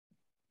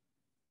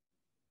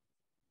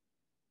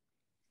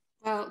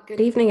Well, good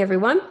evening,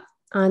 everyone.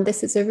 And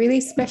this is a really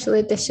special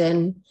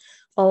edition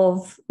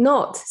of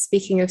not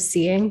speaking of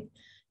seeing,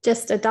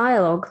 just a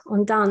dialogue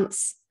on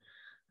dance.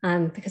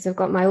 Because I've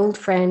got my old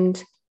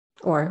friend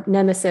or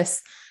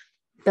nemesis,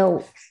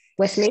 Bill,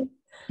 with me.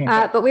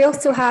 But we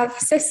also have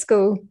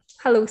Cisco.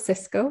 Hello,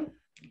 Cisco.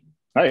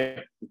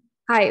 Hi.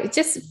 Hi.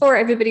 Just for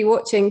everybody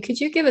watching,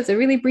 could you give us a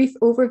really brief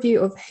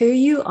overview of who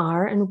you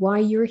are and why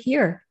you're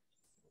here?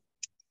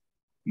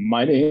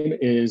 My name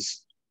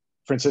is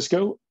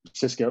Francisco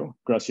Cisco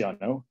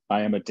Graciano.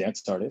 I am a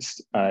dance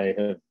artist. I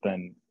have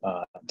been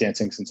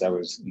dancing since I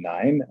was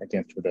 9. I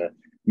danced with a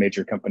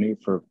major company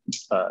for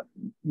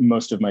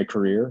most of my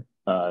career,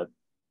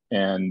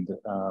 and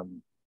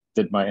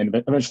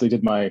eventually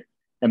did my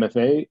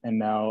MFA, and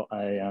now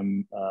I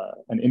am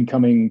an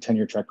incoming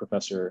tenure track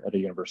professor at a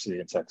university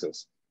in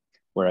Texas,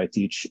 where I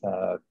teach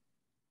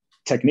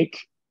technique,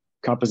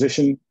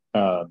 composition,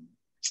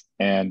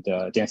 and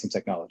dance and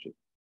technology.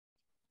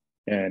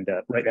 And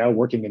right now,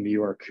 working in New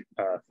York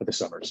for the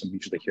summer. So I'm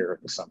usually here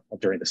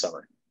during the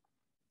summer.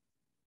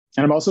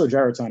 And I'm also a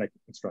gyrotonic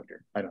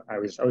instructor. I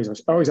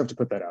always have to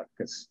put that out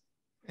because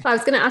I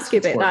was going to ask you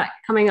about that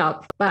coming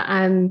up. But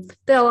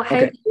Bill,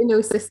 how do you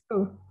know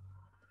Cisco?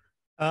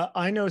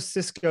 I know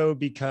Cisco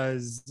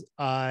because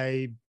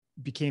I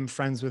became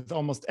friends with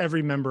almost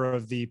every member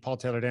of the Paul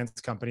Taylor Dance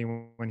Company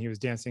when he was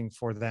dancing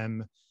for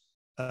them.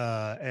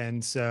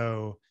 And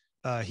so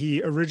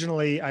he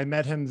originally, I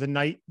met him the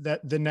night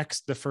that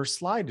the first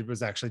slide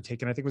was actually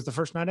taken. I think it was the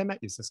first night I met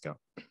you, Cisco.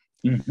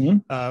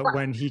 Mm-hmm.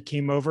 When he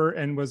came over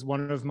and was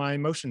one of my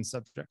motion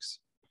subjects.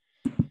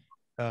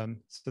 So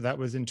that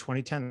was in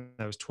 2010.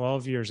 That was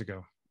 12 years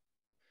ago.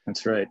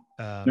 That's right.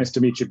 Nice to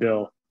meet you,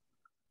 Bill.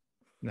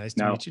 Nice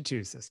to meet you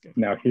too, Cisco.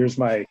 Now here's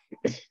my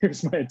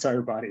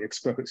entire body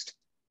exposed.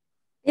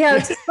 Yeah, I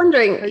was just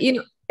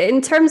wondering,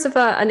 in terms of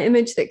an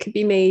image that could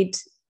be made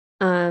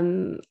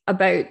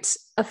about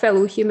a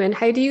fellow human,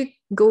 how do you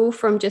go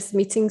from just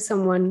meeting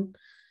someone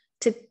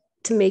to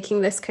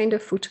making this kind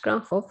of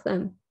photograph of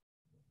them?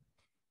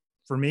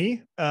 For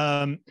me,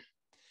 I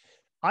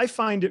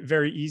find it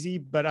very easy,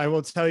 but I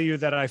will tell you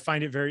that I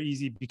find it very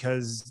easy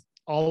because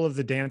all of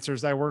the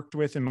dancers I worked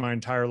with in my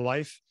entire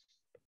life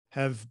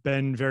have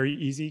been very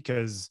easy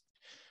because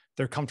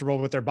they're comfortable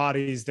with their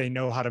bodies. They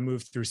know how to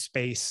move through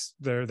space.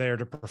 They're there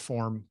to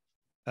perform.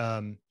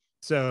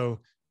 So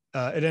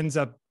it ends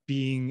up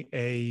being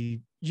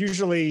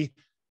usually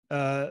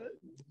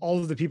all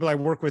of the people I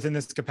work with in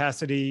this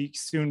capacity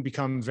soon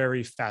become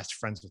very fast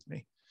friends with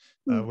me,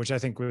 which I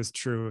think was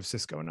true of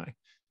Cisco and I.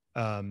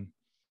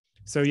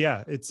 So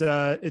yeah, it's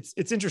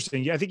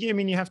interesting. Yeah,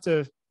 you have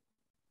to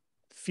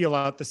feel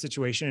out the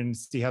situation and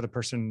see how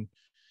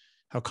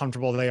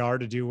comfortable they are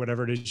to do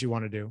whatever it is you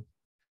want to do.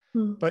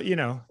 But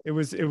it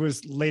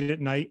was late at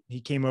night. He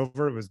came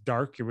over. It was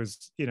dark. It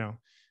was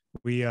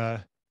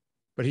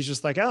but he's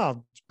just like,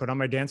 I'll put on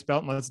my dance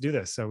belt and let's do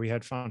this. So we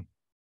had fun.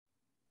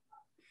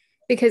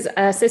 Because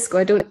Cisco,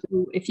 I don't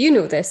know if you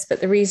know this, but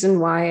the reason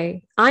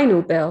why I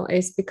know Bill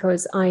is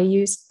because I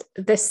used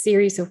this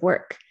series of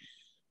work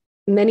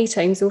many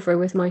times over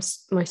with my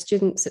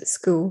students at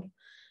school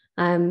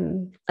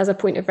as a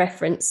point of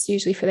reference,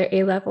 usually for their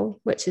A level,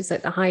 which is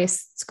at the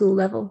highest school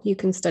level you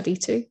can study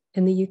to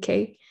in the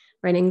UK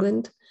or in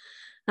England.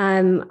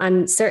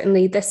 And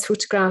certainly this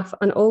photograph,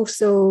 and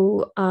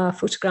also a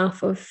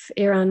photograph of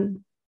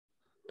Iran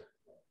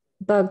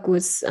Bug,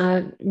 was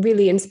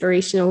really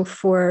inspirational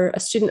for a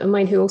student of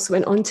mine who also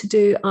went on to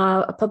do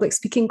a public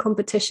speaking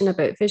competition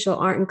about visual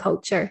art and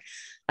culture,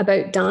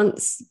 about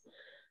dance,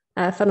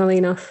 funnily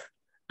enough,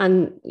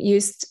 and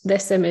used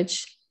this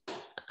image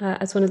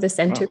as one of the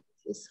centerpieces.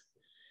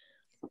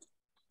 Wow.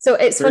 So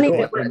it's very funny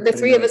cool. That the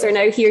three of us are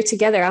now here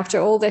together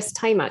after all this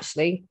time,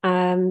 actually,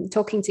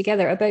 talking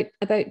together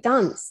about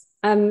dance,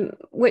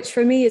 which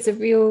for me is a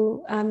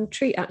real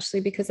treat, actually,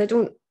 because I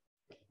don't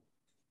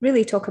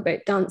really talk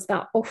about dance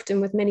that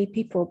often with many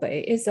people, but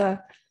it is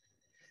a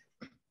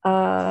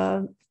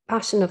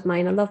passion of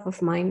mine, a love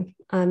of mine,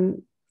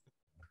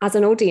 as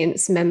an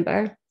audience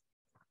member,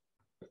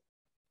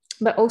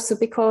 but also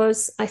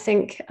because I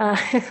think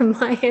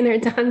my inner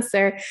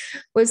dancer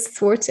was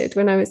thwarted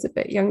when I was a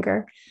bit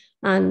younger,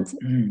 and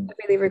I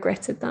really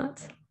regretted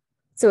that.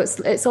 So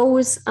it's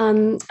always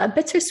a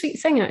bittersweet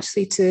thing,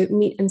 actually, to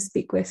meet and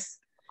speak with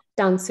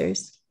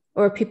dancers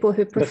or people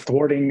who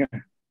perform.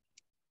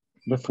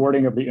 The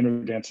thwarting of the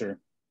inner dancer.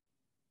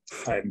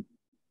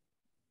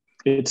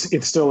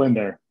 It's still in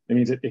there. It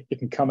means it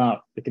can come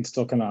out. It can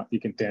still come out. You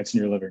can dance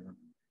in your living room.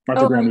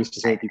 Martha Graham used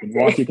to say, if you can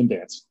walk, you can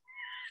dance.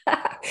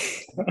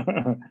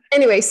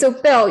 Anyway, so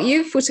Bill,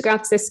 you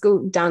photographed Cisco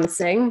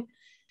dancing.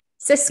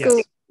 Cisco,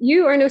 yes.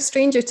 You are no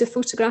stranger to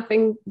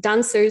photographing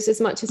dancers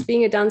as much as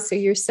being a dancer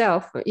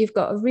yourself. You've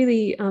got a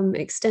really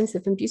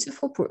extensive and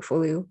beautiful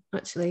portfolio,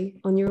 actually,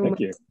 on your own.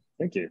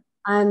 Thank you.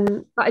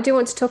 But I do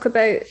want to talk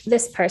about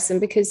this person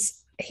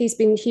because he's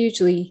been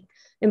hugely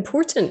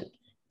important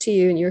to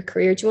you in your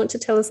career. Do you want to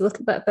tell us a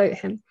little bit about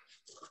him?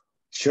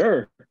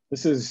 Sure.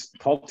 This is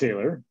Paul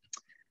Taylor.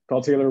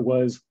 Paul Taylor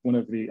was one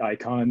of the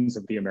icons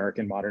of the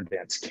American modern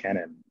dance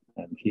canon.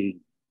 and he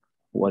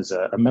was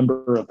a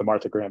member of the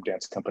Martha Graham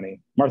Dance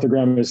Company. Martha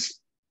Graham is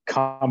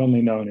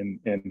commonly known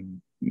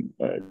in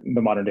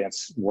the modern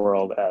dance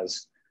world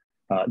as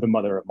the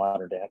mother of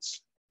modern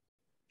dance.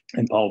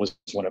 And Paul was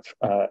one of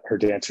her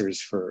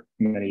dancers for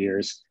many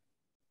years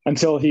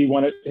until he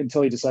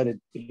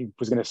decided he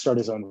was going to start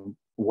his own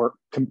work,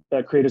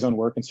 create his own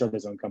work and start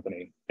his own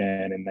company.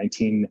 And in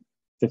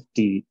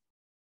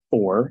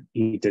 1954,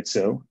 he did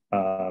so,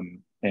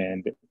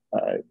 and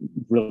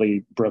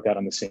really broke out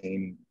on the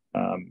scene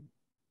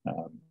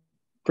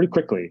pretty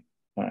quickly.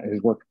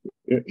 His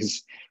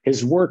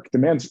work,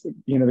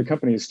 the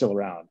company is still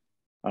around.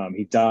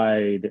 He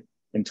died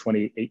in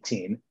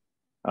 2018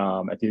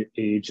 at the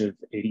age of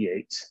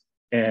 88,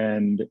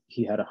 and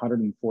he had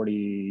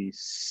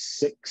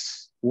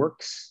 146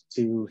 works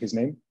to his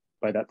name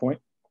by that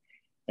point.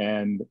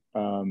 And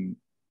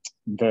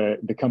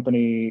the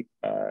company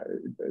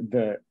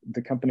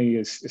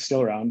is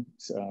still around.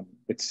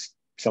 It's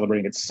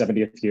celebrating its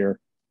 70th year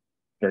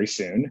very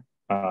soon,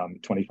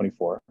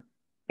 2024,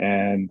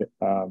 and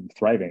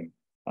thriving.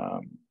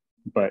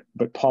 But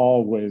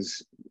Paul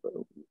was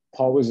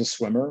a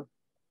swimmer,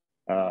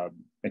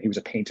 and he was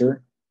a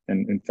painter.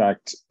 And in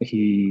fact,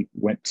 he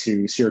went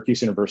to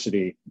Syracuse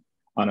University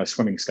on a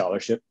swimming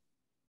scholarship,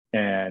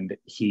 and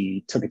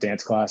he took a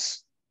dance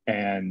class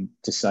and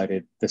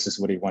decided this is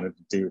what he wanted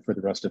to do for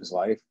the rest of his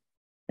life.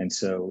 And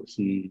so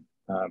he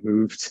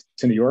moved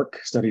to New York,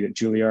 studied at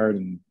Juilliard,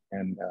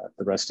 and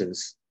the rest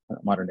is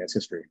modern dance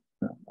history,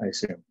 I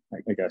assume,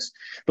 I guess.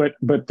 But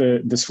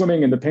the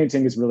swimming and the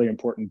painting is really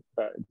important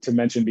to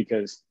mention,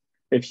 because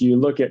if you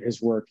look at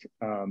his work,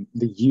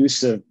 the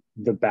use of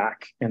the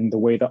back and the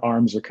way the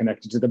arms are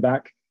connected to the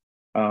back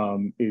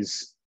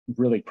is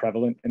really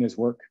prevalent in his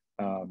work.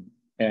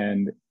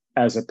 And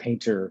as a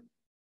painter,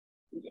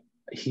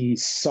 he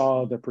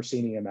saw the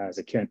proscenium as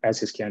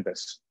his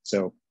canvas.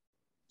 So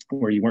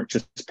where you weren't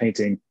just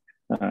painting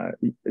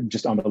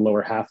just on the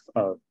lower half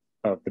of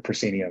the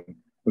proscenium, it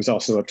was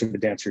also up to the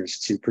dancers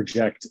to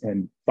project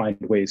and find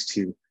ways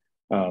to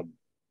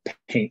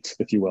paint,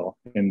 if you will,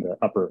 in the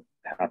upper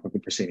half of the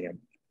proscenium.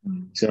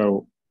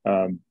 So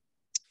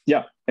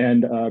yeah,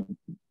 and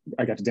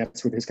I got to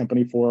dance with his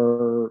company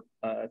for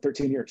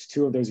 13 years.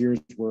 2 of those years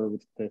were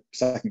with the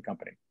second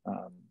company,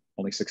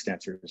 only 6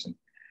 dancers,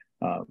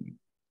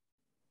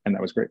 and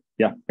that was great.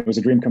 Yeah, it was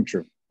a dream come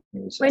true.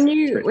 When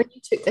you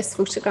took this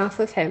photograph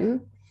of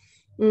him,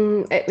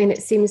 I mean,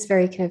 it seems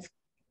very kind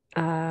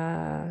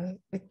of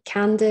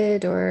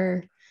candid,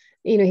 or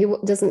he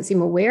doesn't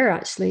seem aware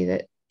actually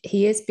that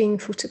he is being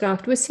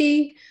photographed. Was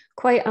he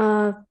quite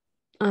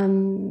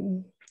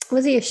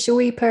was he a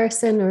showy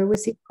person, or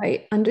was he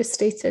quite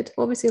understated?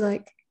 What was he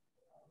like?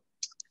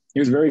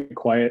 He was very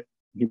quiet.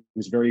 He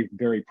was very,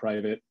 very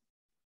private.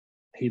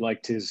 He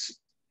liked his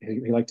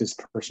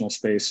personal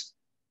space,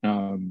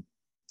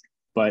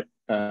 but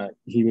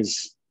he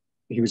was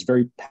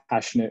very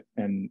passionate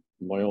and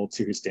loyal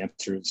to his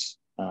dancers.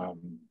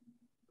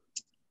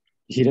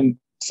 He didn't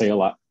say a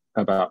lot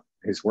about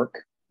his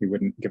work. He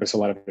wouldn't give us a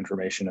lot of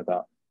information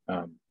about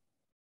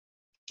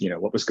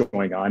what was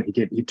going on.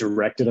 He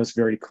directed us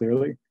very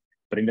clearly,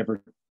 but he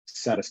never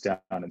sat us down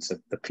and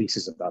said the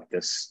pieces about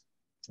this.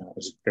 It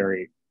was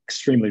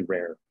extremely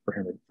rare for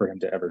him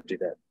to ever do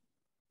that.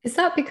 Is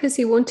that because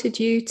he wanted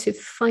you to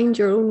find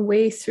your own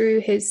way through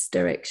his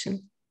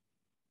direction?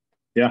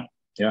 Yeah,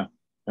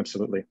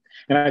 absolutely.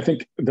 And I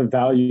think the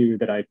value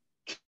that I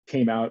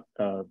came out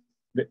of,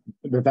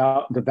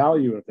 the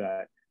value of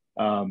that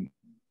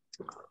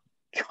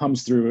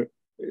comes through,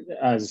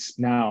 as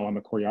now I'm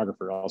a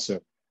choreographer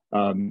also.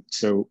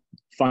 So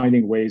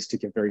finding ways to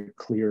give very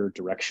clear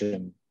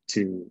direction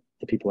to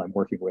the people I'm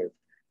working with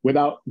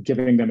without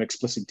giving them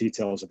explicit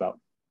details about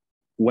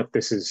what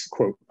this is,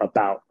 quote,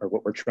 about, or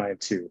what we're trying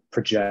to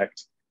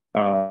project,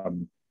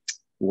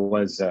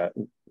 was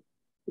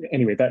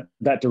anyway,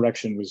 that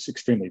direction was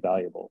extremely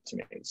valuable to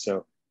me.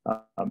 So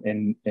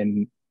and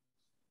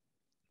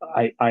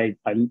I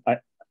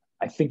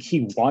think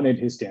he wanted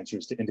his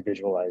dancers to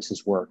individualize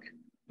his work,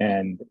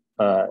 and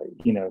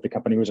the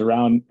company has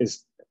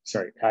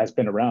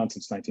been around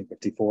since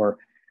 1954.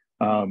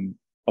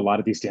 A lot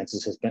of these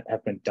dances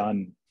have been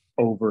done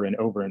over and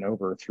over and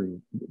over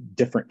through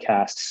different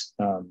casts,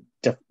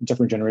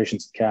 different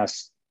generations of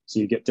casts. So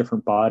you get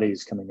different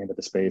bodies coming into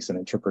the space and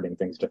interpreting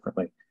things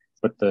differently.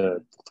 But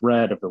the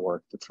thread of the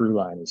work, the through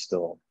line, is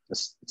still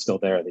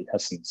there. The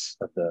essence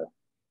of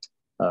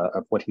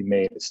what he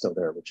made is still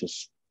there, which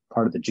is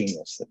part of the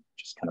genius that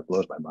just kind of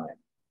blows my mind.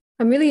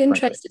 I'm really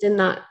interested in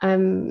that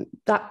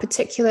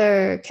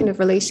particular kind of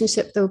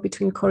relationship, though,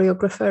 between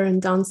choreographer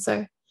and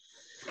dancer,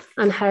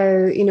 and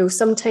how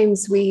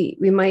sometimes we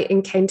might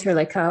encounter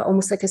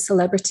almost like a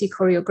celebrity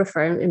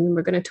choreographer, and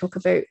we're going to talk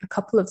about a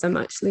couple of them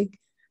actually.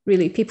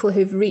 Really, people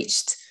who've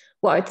reached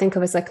what I'd think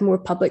of as like a more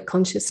public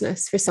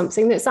consciousness for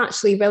something that's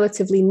actually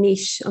relatively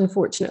niche,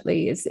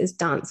 unfortunately, is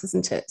dance,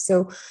 isn't it?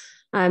 So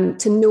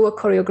to know a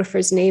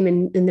choreographer's name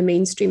in the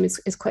mainstream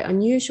is quite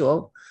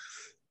unusual.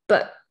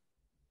 But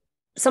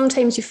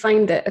sometimes you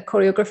find that a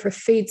choreographer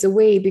fades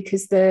away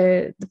because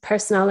the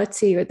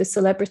personality or the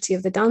celebrity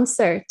of the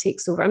dancer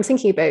takes over. I'm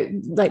thinking about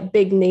like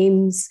big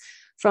names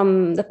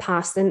from the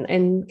past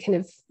and kind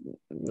of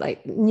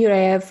like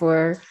Nureyev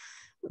or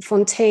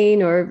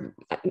Fontaine or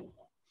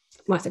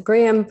Martha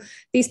Graham.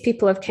 These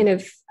people have kind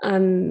of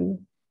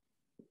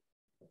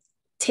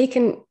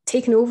taken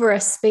over a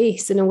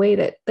space in a way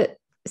that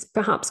is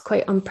perhaps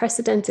quite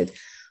unprecedented.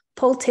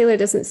 Paul Taylor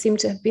doesn't seem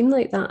to have been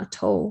like that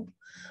at all.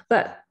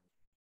 But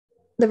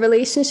the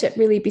relationship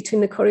really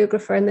between the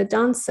choreographer and the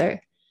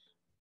dancer,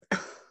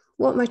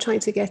 what am I trying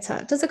to get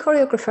at? Does a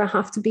choreographer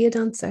have to be a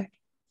dancer?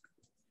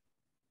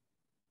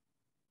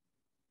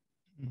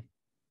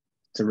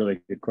 It's a really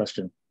good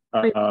question.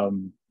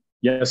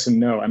 Yes and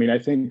no. I mean, I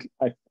think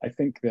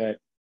that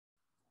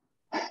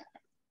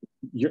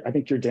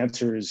your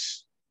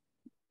dancers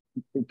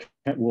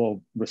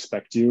will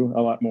respect you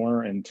a lot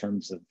more in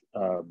terms of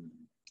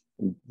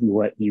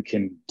what you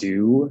can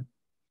do.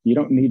 You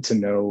don't need to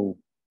know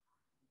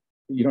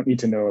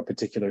a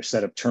particular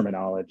set of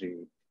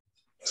terminology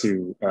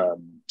to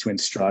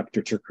instruct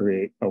or to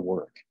create a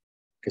work,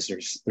 because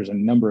there's a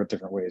number of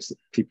different ways that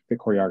the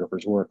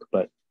choreographers work.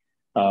 But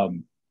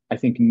I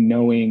think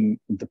knowing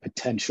the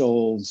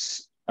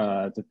potentials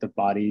that the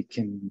body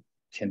can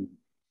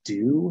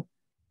do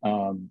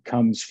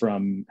comes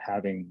from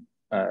having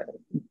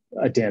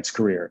a dance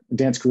career. A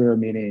dance career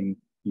meaning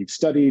you've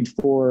studied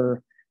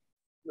for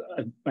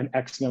an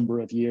X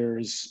number of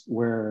years,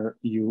 where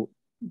you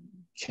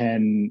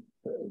can,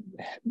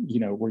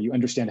 where you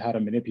understand how to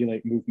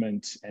manipulate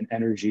movement and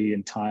energy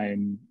and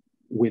time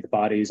with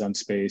bodies on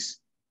space.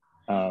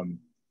 Can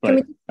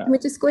we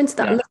just go into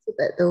that a little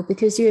bit though,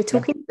 because you're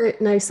talking about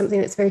now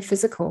something that's very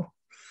physical,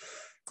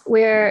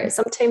 where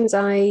sometimes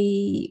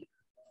I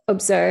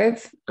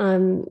observe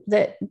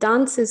that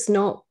dance is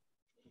not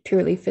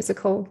purely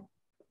physical.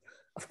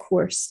 Of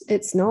course,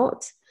 it's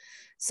not.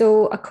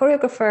 So a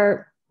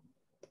choreographer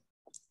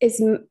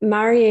is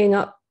marrying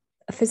up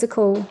a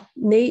physical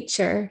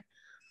nature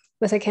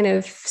with a kind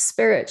of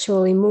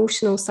spiritual,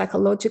 emotional,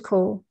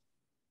 psychological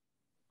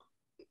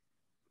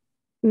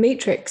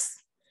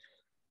matrix.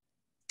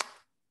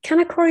 Can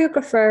a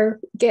choreographer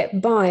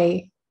get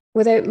by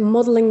without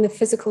modeling the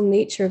physical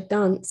nature of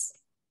dance,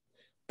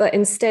 but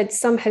instead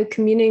somehow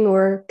communing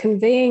or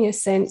conveying a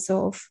sense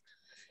of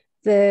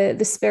the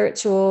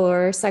spiritual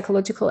or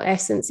psychological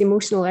essence,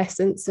 emotional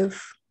essence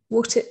of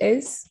what it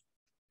is,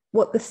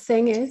 what the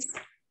thing is?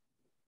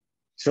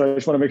 So I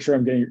just want to make sure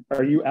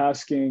are you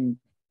asking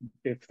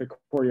if the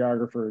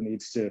choreographer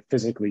needs to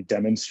physically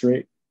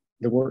demonstrate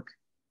the work?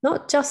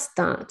 Not just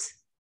that.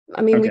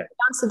 I mean, we can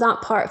answer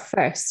that part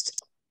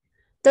first.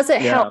 Does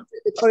it help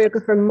that the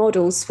choreographer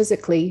models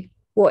physically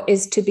what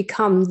is to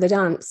become the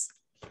dance?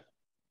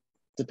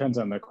 Depends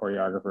on the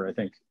choreographer, I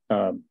think.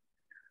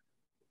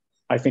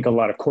 I think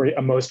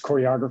most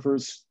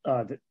choreographers,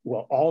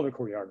 all the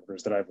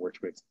choreographers that I've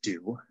worked with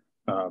do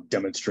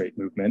demonstrate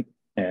movement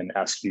and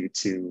ask you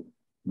to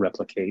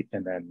replicate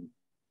and then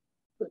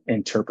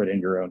interpret in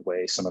your own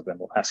way. Some of them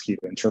will ask you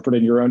to interpret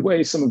in your own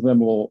way. Some of them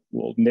will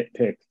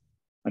nitpick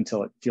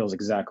until it feels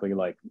exactly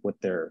like what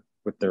they're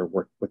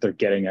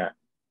getting at.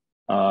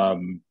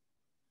 But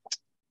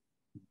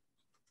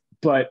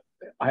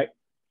I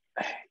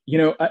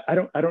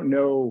don't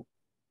know.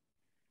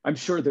 I'm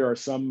sure there are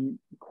some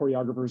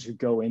choreographers who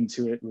go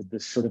into it with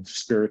this sort of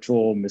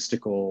spiritual,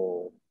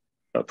 mystical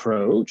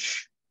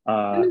approach.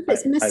 I don't know if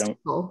it's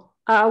mystical.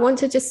 I want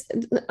to just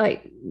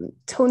like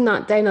tone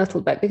that down a little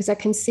bit, because I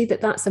can see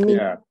that that's a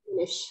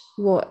finish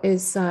what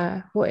is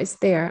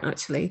there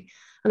actually,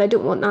 and I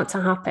don't want that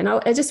to happen.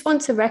 I just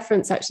want to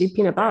reference actually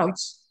Pina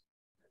Bausch,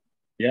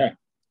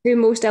 who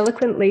most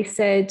eloquently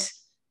said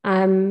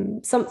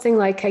something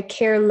like, "I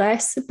care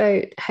less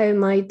about how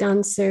my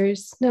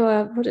dancers.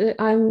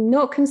 I'm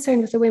not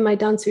concerned with the way my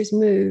dancers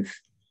move,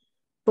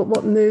 but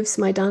what moves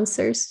my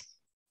dancers."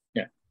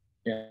 Yeah.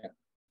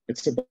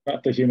 It's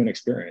about the human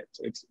experience.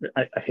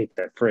 I hate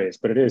that phrase,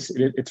 but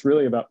it's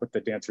really about what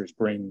the dancers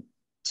bring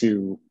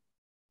to,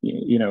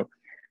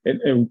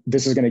 and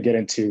this is going to get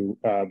into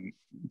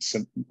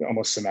some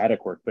almost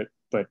somatic work,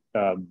 but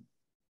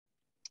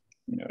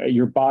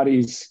your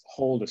bodies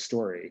hold a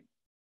story,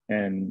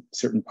 and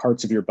certain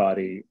parts of your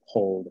body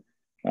hold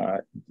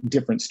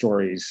different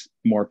stories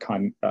more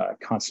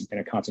constant in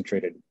a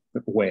concentrated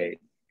way.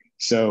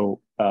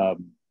 So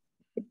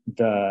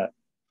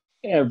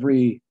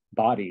every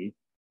body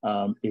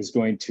is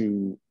going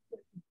to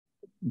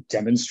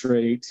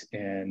demonstrate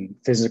and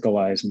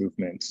physicalize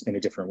movements in a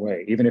different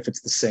way, even if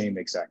it's the same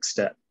exact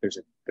step. There's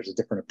a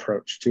different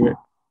approach to it.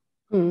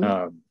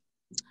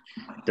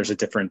 There's a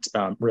different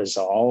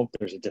resolve.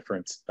 There's a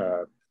different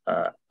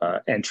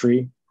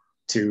entry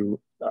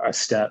to a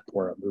step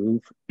or a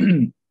move.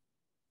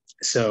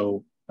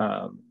 So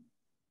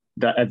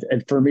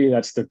and for me,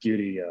 that's the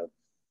beauty of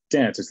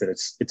dance, is that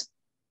it's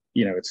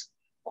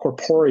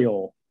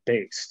corporeal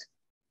based.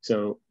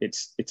 So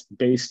it's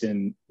based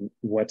in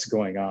what's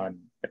going on.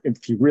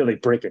 If you really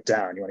break it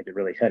down, you want to get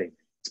really heady.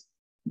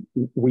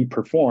 We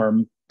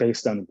perform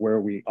based on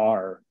where we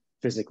are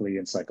physically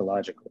and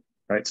psychologically,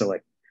 right? So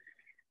like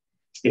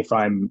if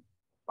I'm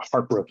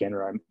heartbroken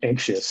or I'm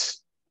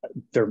anxious,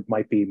 there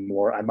might be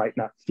more, I might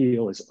not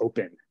feel as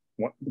open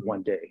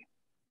one day,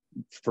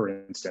 for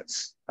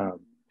instance,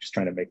 just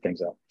trying to make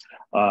things up.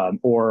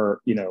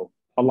 Or, you know,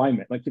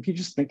 alignment. Like if you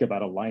just think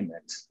about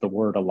alignment, the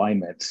word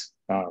alignment,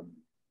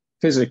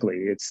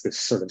 physically, it's this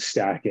sort of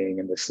stacking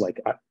and this like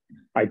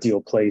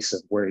ideal place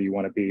of where you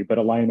want to be. But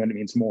alignment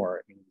means more.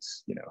 It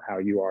means, you know, how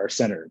you are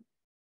centered.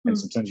 And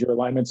sometimes your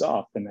alignment's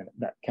off, and then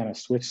that kind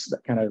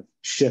of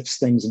shifts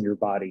things in your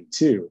body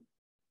too.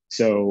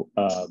 So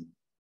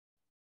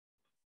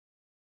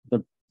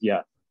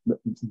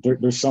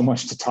there's so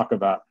much to talk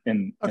about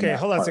okay,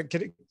 hold on a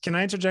second. Can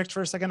I interject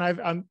for a second?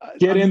 I'm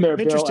in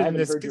there, interested Bill. I in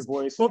this. Heard your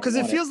voice. Well, because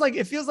it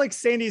feels like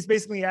Sandi is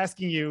basically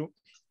asking you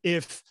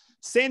if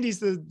Sandi's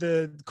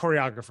the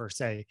choreographer,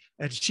 say,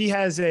 and she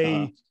has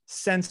a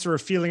sense or a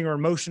feeling or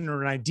emotion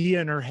or an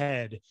idea in her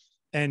head,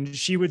 and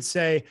she would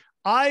say,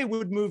 I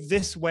would move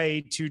this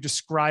way to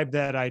describe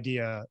that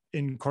idea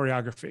in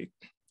choreography.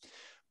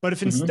 But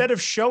if instead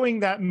of showing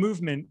that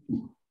movement,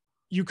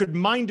 you could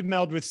mind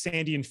meld with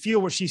Sandi and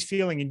feel what she's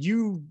feeling, and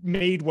you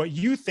made what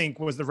you think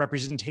was the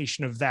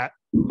representation of that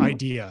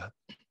idea,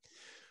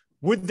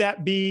 would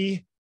that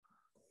be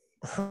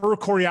her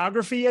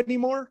choreography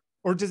anymore?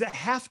 Or does it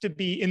have to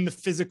be in the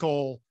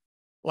physical,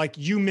 like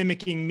you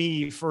mimicking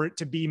me for it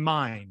to be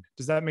mine?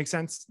 Does that make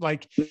sense?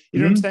 Like, you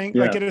know what I'm saying?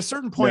 Yeah. Like at a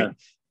certain point,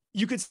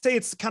 you could say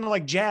it's kind of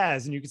like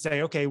jazz, and you could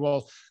say, okay,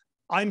 well,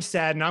 I'm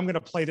sad and I'm going to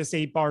play this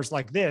 8 bars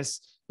like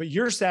this, but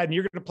you're sad and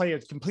you're going to play a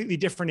completely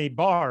different 8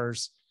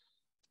 bars.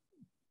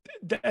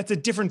 That's a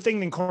different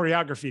thing than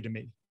choreography to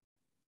me.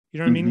 You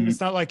know what I mean? It's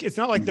not like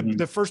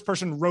the first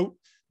person wrote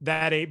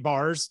that 8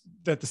 bars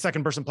that the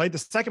second person played. The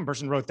second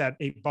person wrote that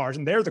 8 bars,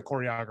 and they're the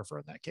choreographer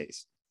in that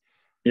case.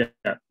 Yeah.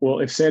 Well,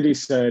 if Sandi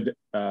said,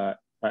 I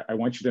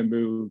want you to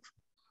move.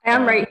 I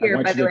am right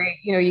here, by the way.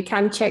 You know, you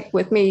can check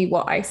with me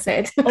what I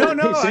said.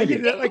 No, Sandi,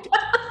 like.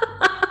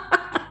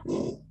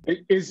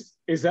 Is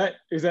that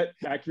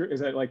accurate?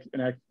 Is that like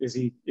is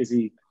he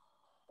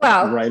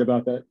well right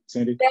about that,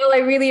 Sandi? Bill, I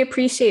really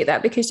appreciate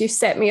that, because you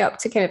set me up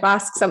to kind of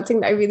ask something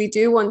that I really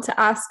do want to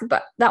ask,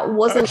 but that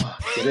wasn't.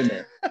 Get in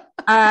there.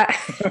 But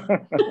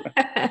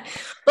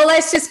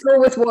let's just go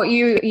with what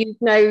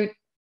you've now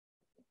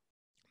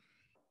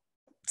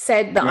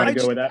said. That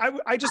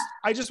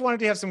I just wanted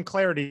to have some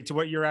clarity to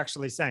what you're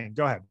actually saying.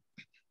 Go ahead.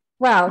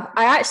 Well,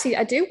 I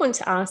do want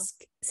to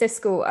ask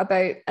Cisco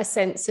about a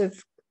sense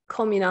of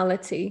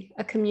communality,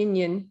 a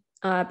communion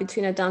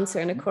between a dancer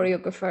and a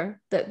choreographer,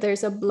 that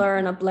there's a blur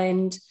and a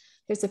blend,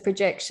 there's a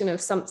projection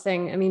of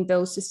something. I mean,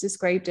 Bill's just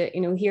described it,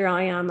 you know, here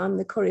I am, I'm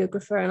the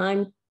choreographer,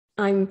 and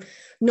I'm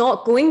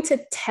not going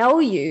to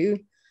tell you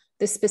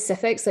the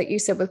specifics, like you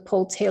said with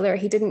Paul Taylor.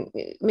 He didn't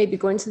maybe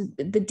go into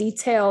the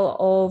detail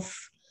of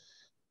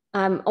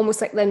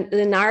almost like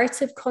the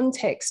narrative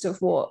context of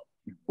what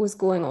was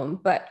going on.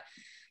 But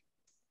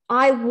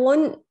I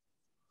want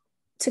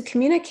to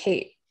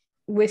communicate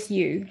with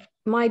you,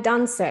 my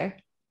dancer,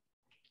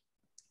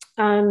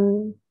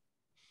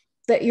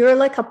 that you're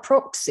like a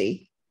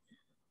proxy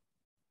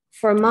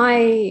for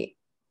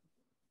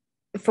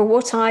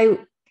what I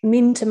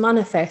mean to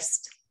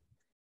manifest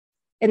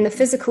in the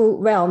physical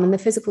realm, in the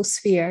physical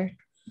sphere.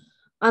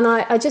 And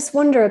I just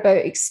wonder about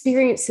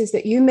experiences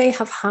that you may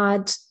have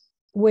had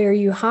where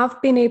you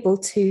have been able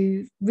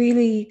to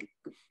really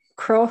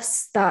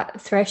cross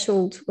that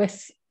threshold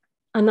with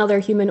another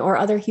human or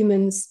other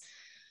humans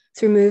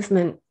through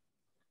movement.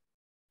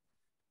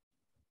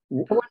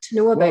 I want to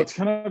know about. Well, it's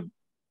kind of,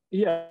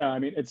 yeah. I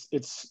mean, it's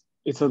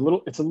a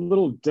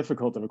little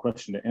difficult of a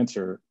question to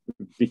answer,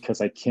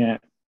 because I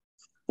can't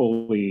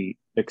fully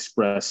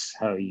express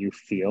how you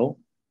feel.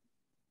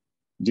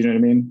 Do you know what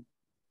I mean?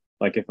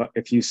 Like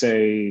if you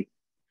say,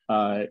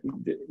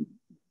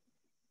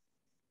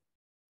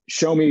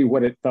 show me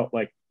what it felt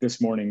like this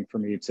morning for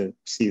me to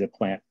see the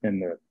plant in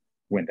the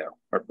window,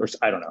 or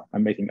I don't know.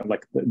 I'm making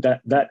like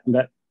that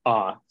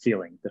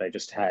feeling that I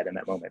just had in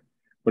that moment.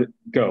 But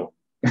go,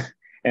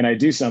 and I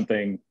do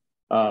something.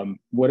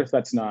 What if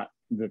that's not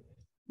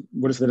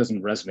what if that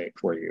doesn't resonate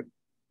for you?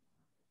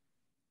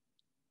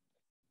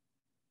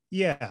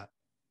 Yeah.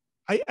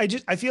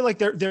 I feel like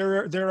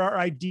there are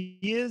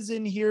ideas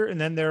in here, and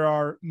then there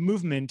are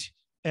movement.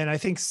 And I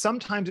think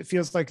sometimes it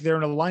feels like they're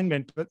in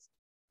alignment, but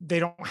they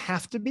don't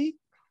have to be,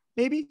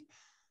 maybe.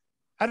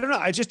 I don't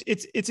know.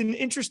 It's an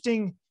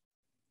interesting,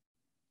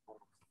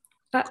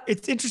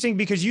 it's interesting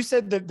because you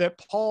said that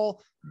Paul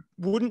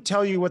wouldn't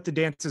tell you what the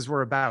dances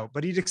were about,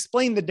 but he'd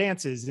explain the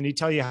dances and he'd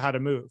tell you how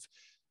to move.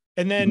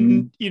 And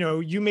then, you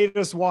know, you made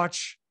us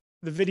watch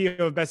the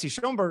video of Bessie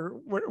Schoenberg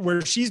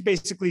where she's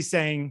basically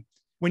saying,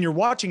 when you're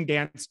watching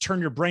dance, turn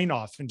your brain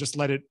off and just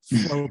let it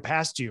flow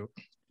past you.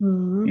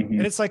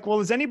 And it's like, well,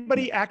 is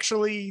anybody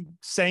actually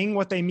saying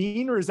what they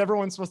mean, or is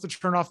everyone supposed to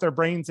turn off their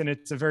brains and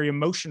it's a very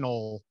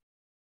emotional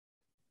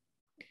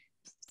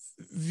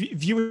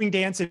viewing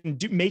dance,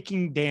 and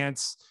making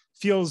dance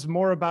feels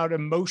more about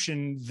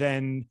emotion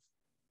than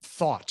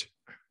thought,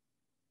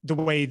 the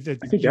way that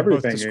I think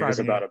everything is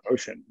about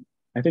emotion.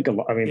 I think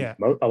Yeah.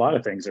 a lot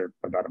of things are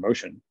about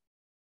emotion.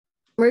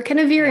 We're kind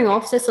of veering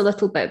off this a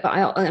little bit, but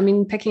I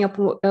mean, picking up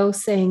on what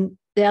Bill's saying,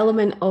 the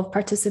element of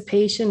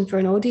participation for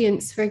an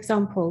audience, for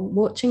example,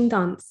 watching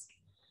dance.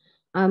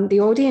 The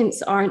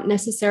audience aren't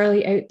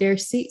necessarily out their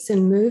seats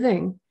and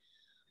moving,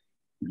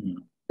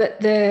 but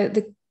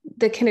the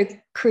kind of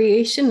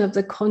creation of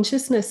the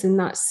consciousness in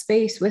that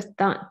space with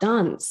that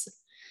dance.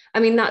 I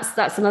mean,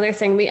 that's another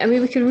thing.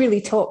 We could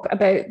really talk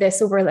about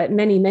this over like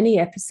many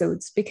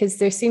episodes, because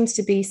there seems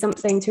to be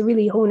something to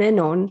really hone in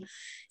on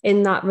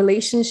in that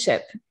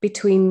relationship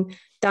between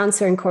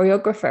dancer and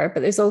choreographer. But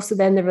there's also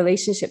then the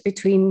relationship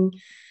between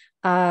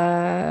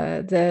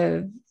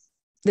the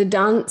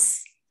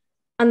dance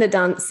and the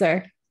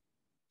dancer.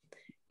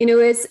 You know,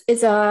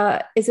 is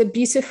a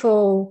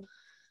beautiful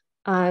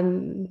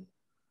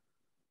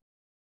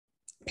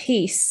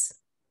piece,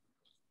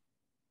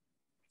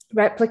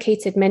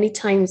 replicated many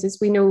times, as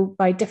we know,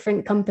 by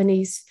different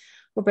companies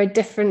or by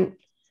different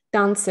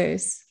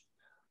dancers.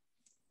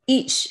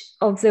 Each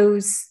of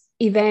those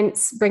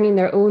events bringing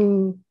their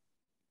own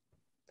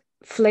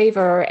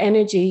flavor or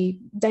energy,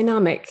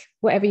 dynamic,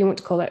 whatever you want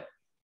to call it.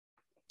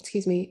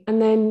 Excuse me.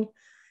 And then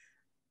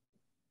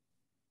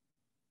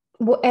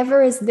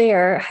whatever is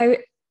there,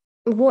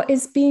 what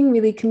is being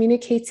really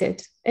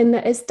communicated? And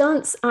that is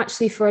dance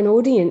actually for an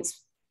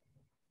audience?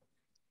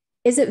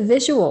 Is it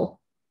visual?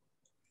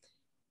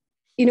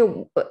 You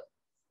know,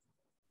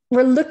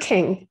 we're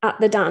looking at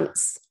the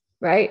dance,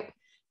 right?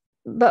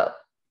 But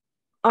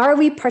are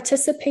we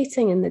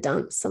participating in the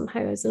dance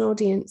somehow as an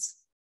audience?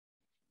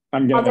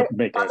 I'm going to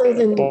make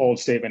a bold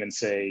statement and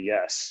say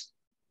yes,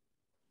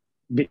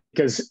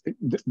 because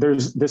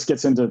this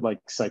gets into like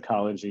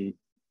psychology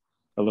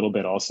a little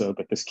bit also,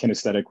 but this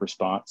kinesthetic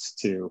response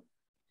to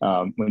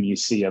when you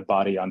see a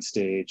body on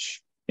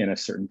stage in a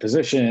certain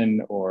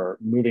position or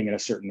moving in a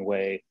certain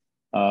way.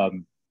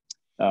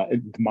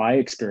 My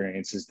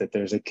experience is that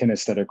there's a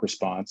kinesthetic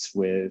response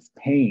with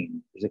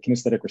pain. There's a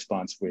kinesthetic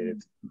response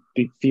with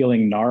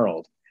feeling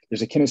gnarled.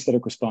 There's a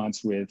kinesthetic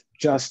response with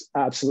just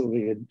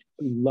absolutely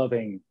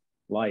loving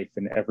life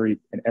and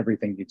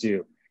everything you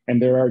do.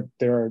 And there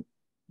are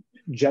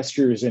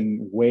gestures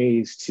and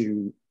ways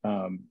to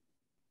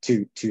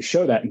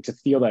show that and to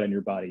feel that in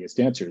your body as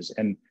dancers.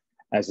 And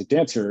as a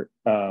dancer,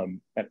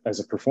 as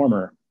a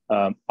performer,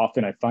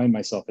 often I find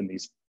myself in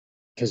these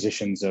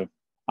positions of,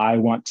 I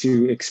want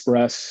to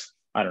express,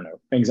 I don't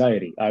know,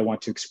 anxiety. I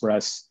want to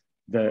express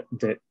that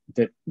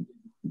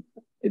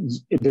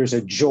there's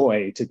a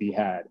joy to be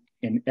had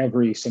in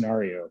every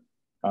scenario.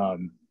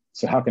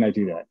 So how can I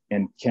do that?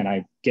 And can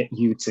I get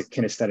you to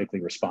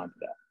kinesthetically respond to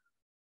that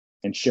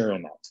and share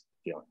in that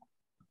feeling?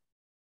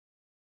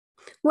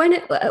 What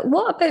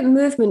about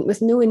movement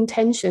with no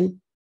intention?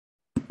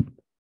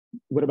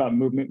 What about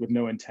movement with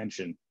no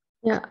intention?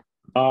 Yeah.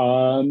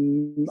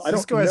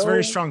 Cisco has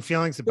very strong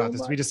feelings about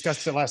this. We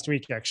discussed it last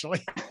week,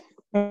 actually.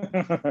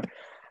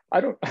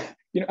 I don't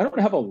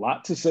have a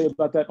lot to say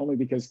about that, only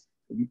because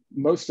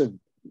most of,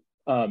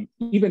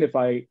 even if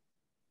I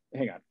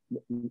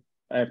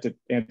have to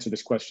answer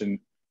this question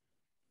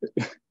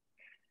a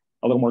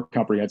little more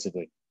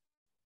comprehensively.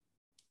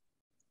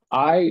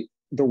 The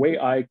way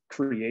I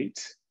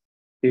create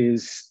a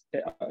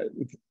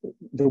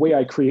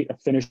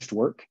finished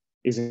work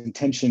is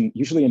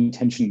usually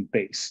intention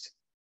based.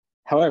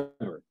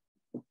 However,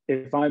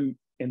 if I'm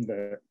in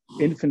the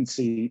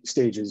infancy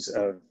stages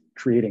of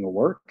creating a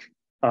work,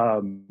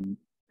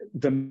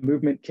 the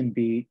movement can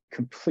be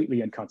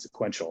completely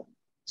inconsequential.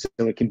 So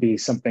it can be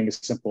something as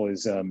simple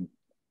as,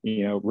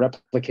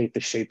 replicate the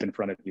shape in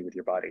front of you with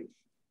your body.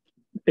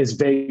 As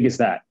vague as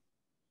that.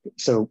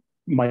 So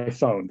my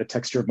phone, the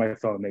texture of my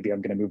phone, maybe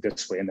I'm going to move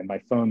this way, and then my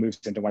phone moves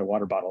into my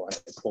water bottle and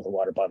I pull the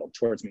water bottle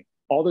towards me.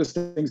 All those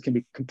things can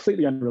be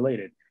completely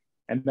unrelated.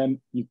 And then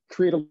you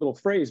create a little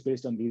phrase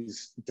based on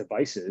these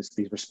devices,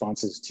 these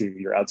responses to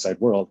your outside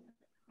world.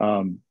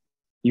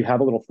 You have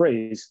a little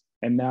phrase,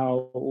 and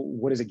now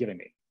what is it giving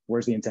me?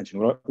 Where's the intention?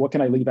 What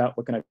can I leave out?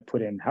 What can I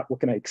put in? What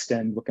can I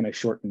extend? What can I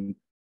shorten?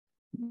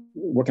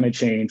 What can I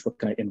change? What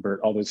can I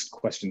invert? All those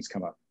questions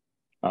come up.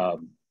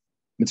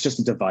 It's just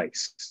a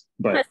device.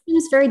 But that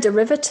seems very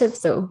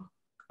derivative, though.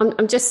 I'm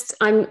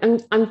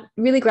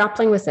really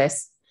grappling with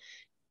this.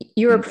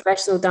 You're a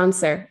professional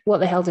dancer. What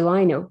the hell do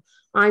I know?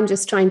 I'm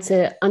just trying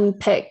to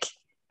unpick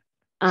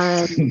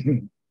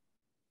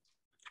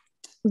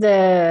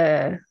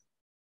the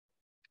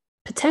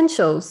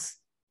potentials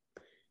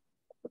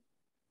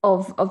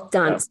of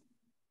dance.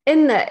 Yeah.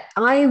 In that,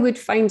 I would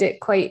find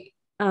it quite,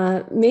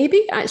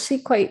 maybe actually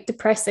quite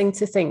depressing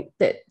to think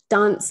that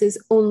dance is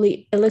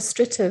only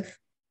illustrative.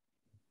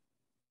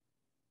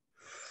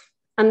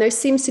 And there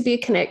seems to be a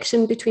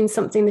connection between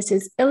something that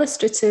is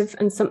illustrative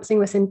and something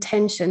with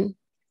intention,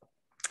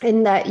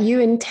 in that you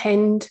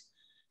intend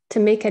to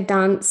make a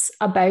dance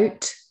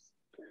about,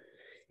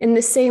 in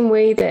the same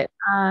way that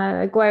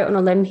I go out on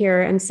a limb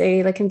here and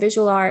say, like in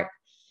visual art,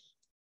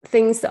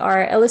 things that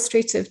are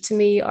illustrative to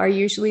me are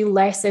usually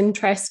less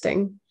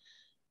interesting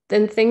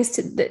than things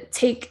that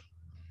take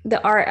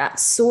the art at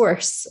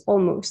source,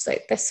 almost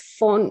like this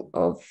font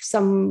of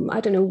some, I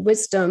don't know,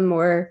 wisdom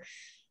or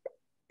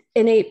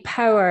innate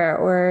power,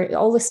 or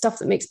all the stuff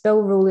that makes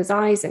Bill roll his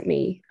eyes at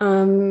me.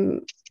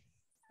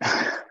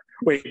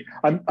 Wait,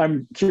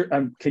 I'm curious.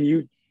 Can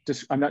you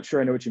just? I'm not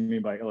sure I know what you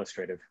mean by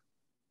illustrative.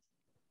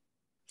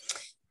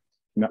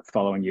 I'm not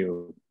following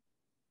you.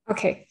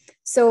 Okay,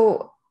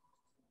 so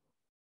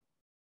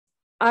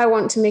I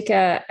want to make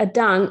a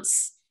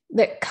dance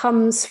that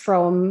comes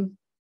from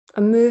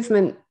a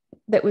movement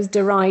that was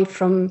derived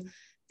from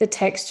the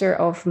texture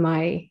of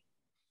my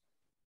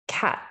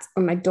cat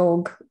or my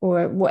dog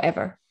or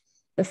whatever,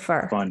 the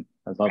fur. Fun.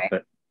 I love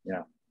it.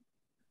 Yeah.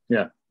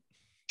 Yeah.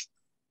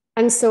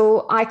 And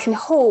so I can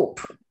hope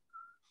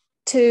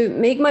to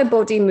make my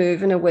body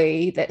move in a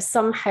way that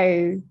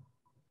somehow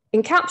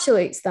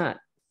encapsulates that,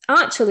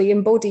 actually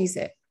embodies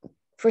it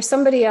for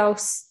somebody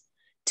else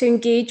to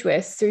engage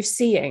with through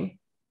seeing.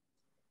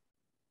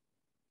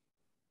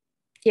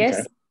 Yes.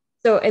 Okay.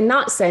 So in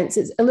that sense,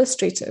 it's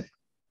illustrative.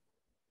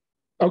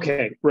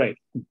 Okay, right.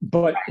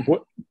 But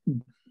what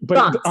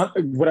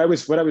I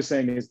was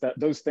saying is that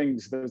those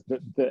things,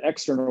 the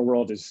external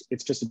world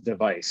it's just a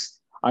device.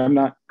 I'm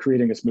not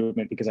creating this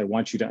movement because I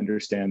want you to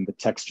understand the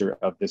texture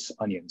of this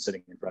onion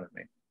sitting in front of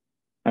me.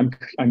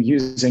 I'm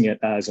using it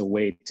as a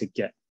way to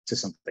get to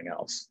something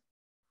else.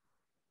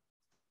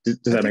 Does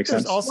that make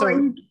sense?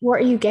 Also, what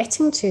are you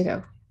getting to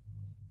though?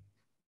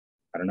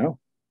 I don't know.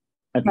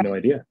 I have no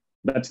idea.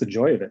 That's the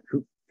joy of it.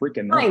 Who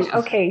freaking knows? Fine,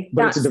 okay.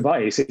 But it's a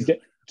device.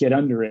 Get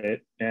under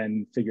it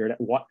and figure it out.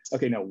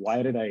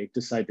 Why did I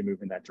decide to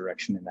move in that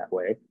direction in that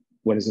way?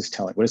 What is this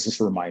telling? What does this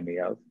remind me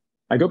of?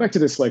 I go back to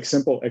this like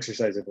simple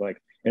exercise of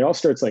like, it all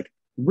starts like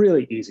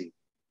really easy.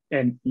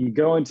 And you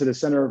go into the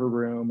center of a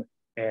room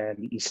and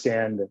you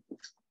stand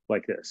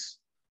like this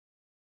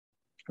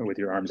with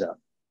your arms out.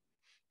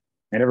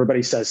 And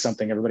everybody says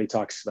something, everybody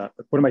talks about,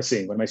 what am I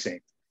seeing? What am I seeing?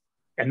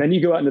 And then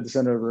you go out into the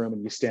center of the room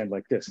and you stand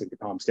like this with your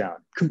palms down.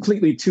 Two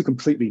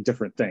completely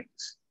different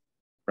things,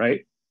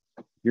 right?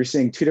 You're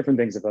seeing two different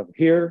things above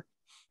here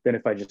than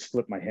if I just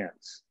flip my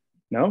hands.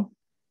 No?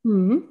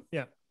 Mm-hmm.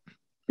 Yeah.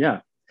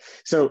 Yeah.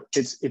 So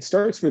it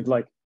starts with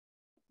like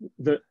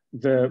the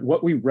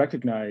what we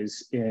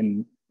recognize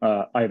in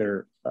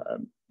either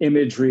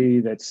imagery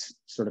that's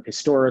sort of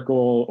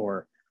historical,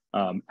 or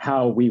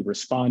how we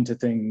respond to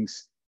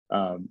things,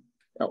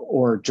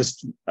 or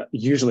just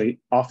usually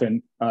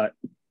often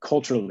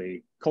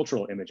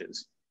cultural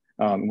images,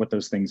 what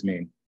those things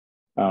mean.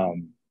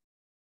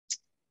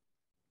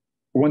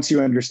 Once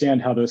you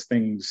understand how those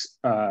things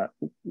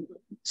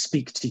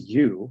speak to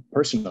you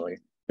personally,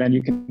 then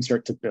you can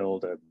start to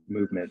build a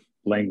movement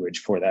language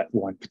for that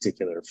one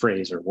particular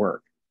phrase or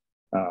work,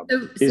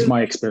 is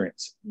my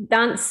experience.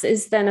 Dance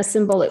is then a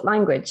symbolic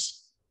language,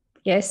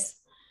 yes?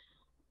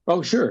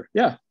 Oh, sure,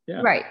 yeah.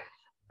 Right.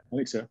 I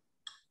think so.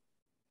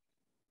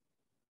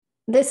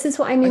 This is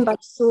what I mean by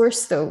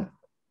source, though.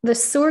 The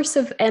source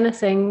of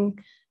anything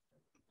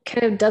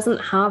kind of doesn't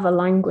have a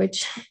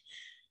language.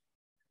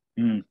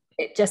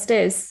 It just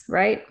is,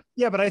 right?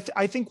 Yeah, but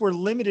I think we're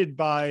limited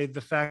by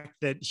the fact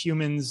that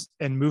humans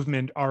and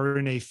movement are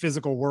in a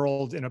physical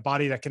world, in a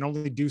body that can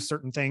only do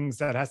certain things,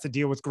 that has to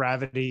deal with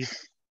gravity.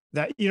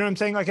 That, you know what I'm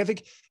saying? Like, I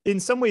think in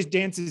some ways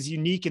dance is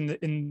unique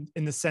in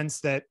the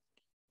sense that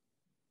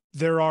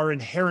there are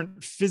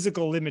inherent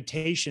physical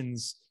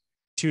limitations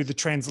to the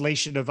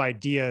translation of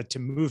idea to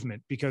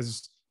movement,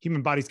 because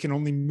human bodies can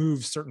only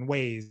move certain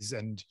ways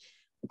and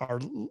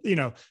are,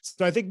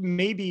 so I think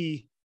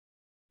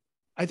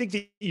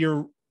that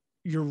you're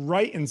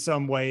right in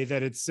some way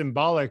that it's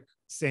symbolic,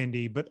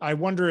 Sandi, but I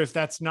wonder if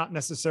that's not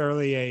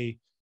necessarily a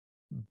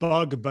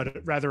bug,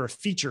 but rather a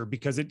feature,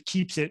 because it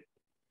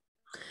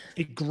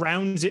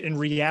grounds it in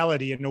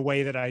reality in a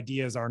way that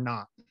ideas are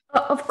not.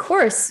 Of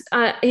course,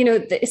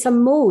 it's a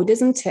mode,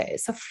 isn't it?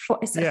 It's a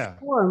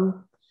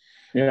form.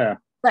 Yeah.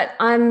 But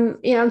I'm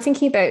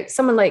thinking about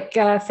someone like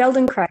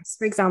Feldenkrais,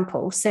 for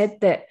example,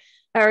 said that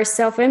our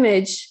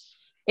self-image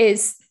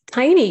is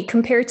tiny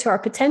compared to our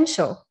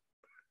potential.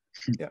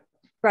 Yeah.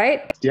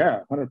 Right?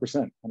 Yeah,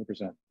 100%.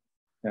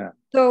 Yeah.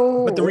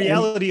 So, but the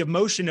reality of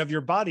motion of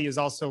your body is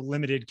also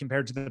limited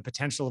compared to the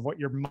potential of what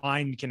your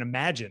mind can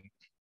imagine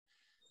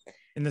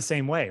in the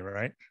same way,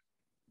 right?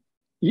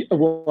 Yeah,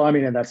 well, I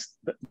mean, and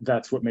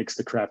that's what makes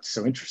the craft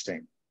so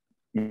interesting.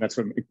 And that's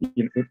what,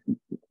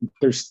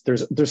 there's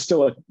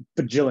still a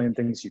bajillion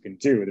things you can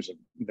do.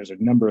 There's a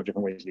number of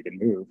different ways you can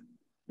move.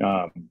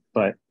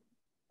 But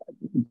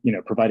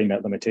providing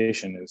that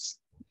limitation is,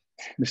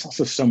 there's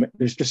also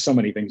there's just so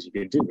many things you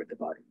can do with the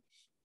body.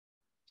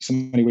 So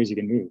many ways you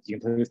can move. You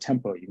can play with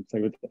tempo, you can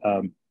play with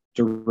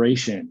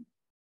duration,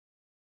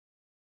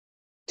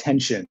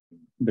 tension.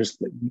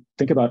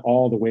 Think about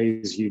all the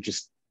ways you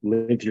just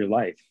live your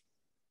life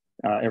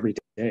every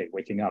day,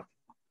 waking up.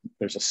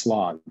 There's a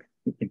slog.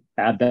 You can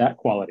add that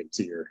quality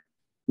to your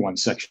one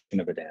section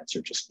of a dance,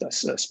 or just a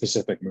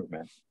specific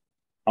movement.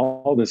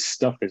 All this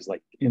stuff is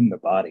like in the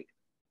body.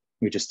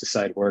 We just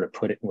decide where to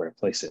put it and where to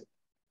place it.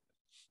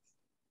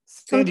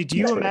 Sandy, do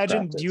you That's what I imagine,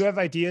 practice. do you have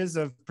ideas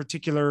of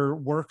particular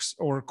works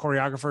or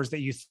choreographers that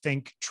you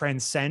think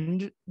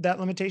transcend that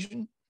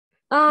limitation?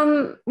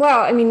 Well,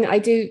 I mean, I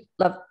do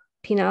love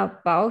Pina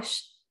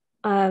Bausch.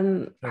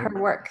 Her Right.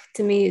 work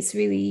to me is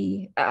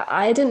really,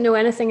 I didn't know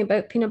anything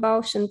about Pina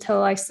Bausch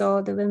until I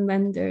saw the Wim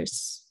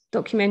Wenders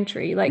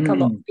documentary, like a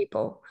lot Mm. of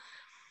people.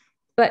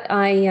 But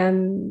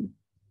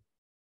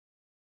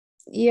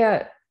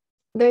yeah,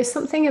 there's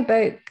something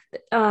about,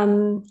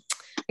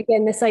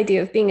 again, this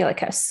idea of being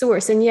like a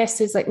source. And yes,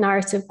 there's like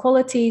narrative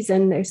qualities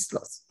and there's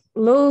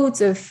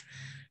loads of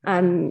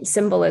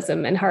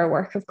symbolism in her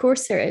work. Of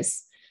course there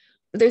is.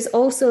 But there's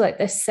also like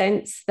this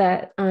sense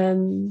that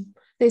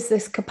there's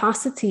this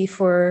capacity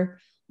for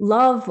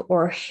love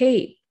or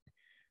hate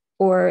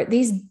or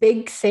these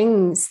big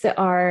things that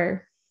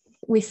are,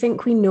 we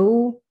think we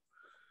know,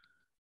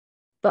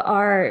 but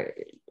are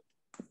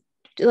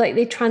like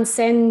they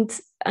transcend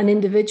an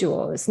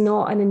individual. It's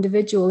not an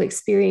individual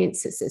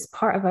experience. It's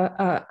part of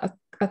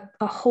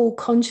a whole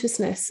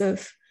consciousness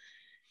of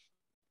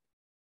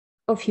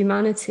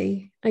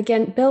humanity.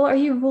 Again, Bill, are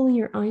you rolling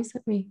your eyes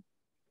at me?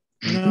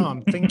 No,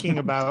 I'm thinking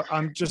about,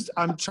 I'm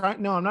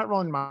trying, no, I'm not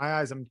rolling my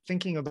eyes. I'm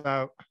thinking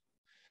about,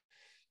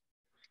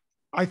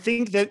 I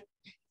think that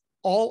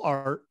all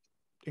art,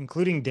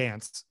 including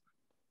dance,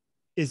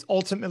 is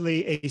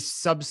ultimately a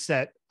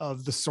subset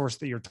of the source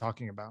that you're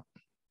talking about.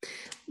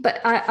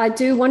 But I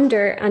do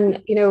wonder,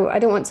 and you know, I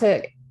don't want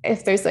to,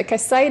 if there's like a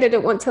side, I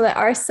don't want to let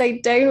our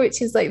side down,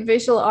 which is like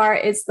visual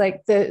art is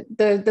like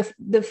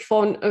the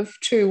font of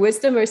true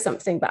wisdom or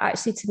something. But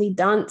actually, to me,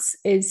 dance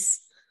is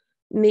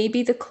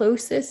maybe the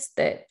closest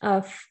that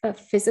a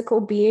physical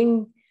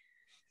being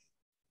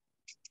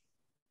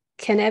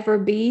can ever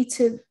be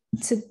to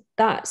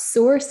that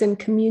source and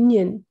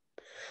communion.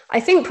 I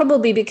think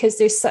probably because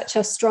there's such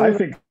a strong. I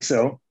think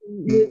so.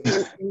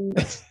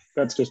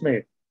 That's just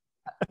me.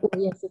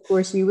 Well, yes, of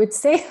course you would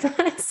say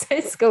that,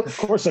 Cisco. Of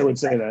course I would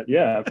say that.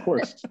 Yeah, of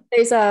course.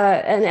 There's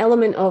an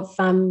element of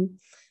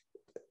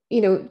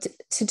you know,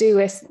 to do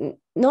with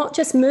not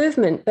just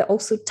movement but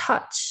also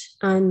touch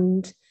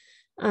and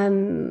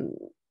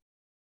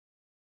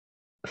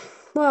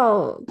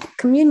well,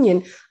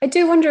 communion. I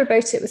do wonder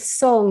about it with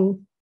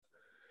song,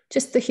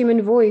 just the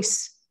human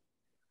voice.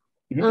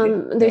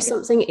 There's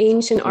something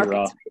ancient,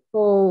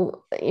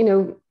 archetypal, you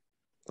know,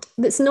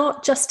 that's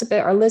not just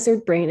about our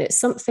lizard brain. It's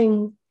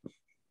something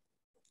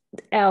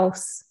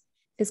else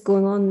is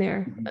going on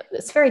there.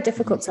 It's very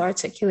difficult to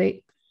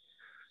articulate.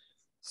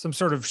 Some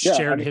sort of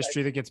shared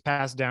history that gets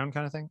passed down,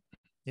 kind of thing.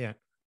 Yeah.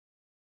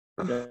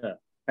 Yeah.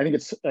 I think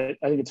it's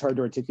hard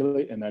to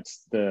articulate, and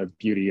that's the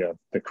beauty of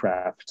the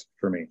craft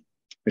for me,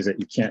 is that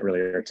you can't really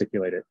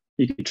articulate it.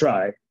 You can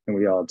try, and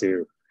we all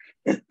do,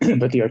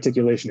 but the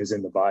articulation is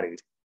in the body.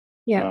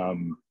 Yeah.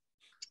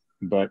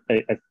 But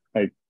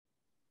I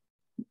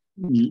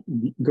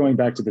going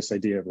back to this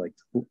idea of like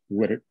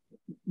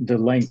the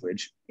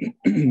language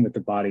with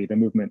the body, the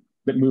movement,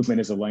 that movement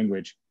is a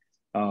language.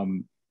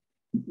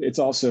 It's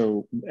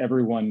also,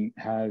 everyone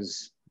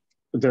has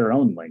their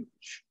own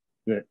language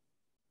that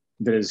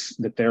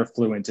they're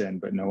fluent in,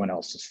 but no one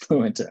else is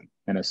fluent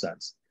in a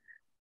sense.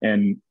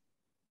 And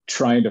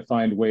trying to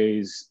find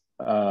ways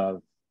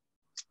of,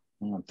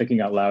 I'm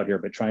thinking out loud here,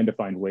 but trying to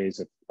find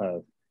ways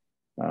of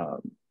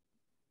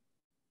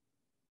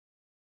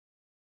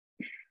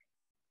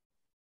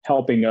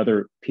helping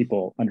other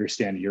people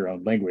understand your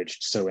own language.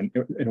 So in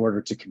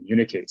order to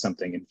communicate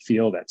something and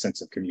feel that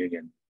sense of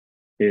communion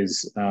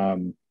is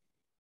where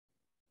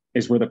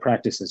the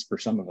practice is for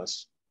some of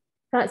us.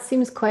 That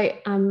seems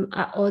quite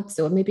at odds,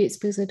 though. Maybe it's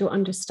because I don't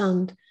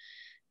understand.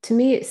 To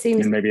me, it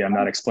seems. And maybe I'm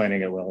not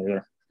explaining it well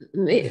either.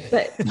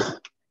 But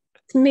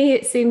to me,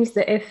 it seems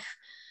that if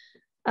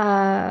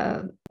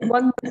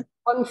one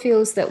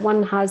feels that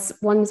one has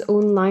one's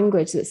own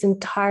language that's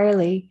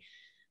entirely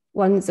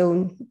one's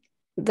own,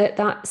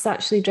 that's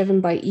actually driven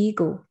by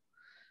ego,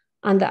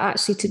 and that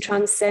actually to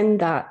transcend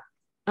that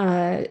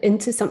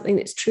into something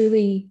that's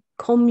truly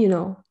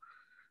communal.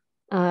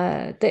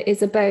 That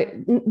is about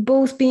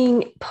both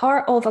being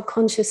part of a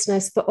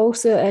consciousness, but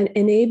also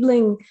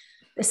enabling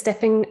the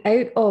stepping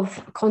out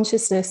of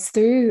consciousness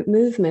through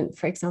movement,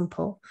 for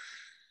example.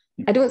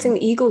 I don't think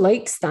the ego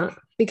likes that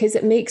because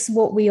it makes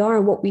what we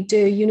are, what we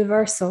do,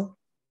 universal.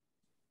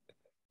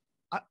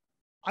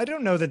 I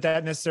don't know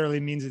that necessarily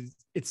means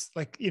it's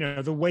like, you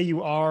know, the way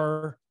you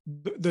are,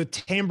 the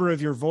timbre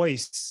of your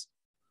voice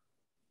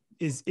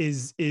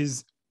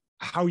is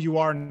how you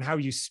are and how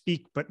you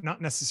speak, but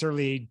not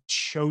necessarily a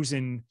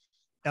chosen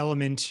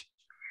element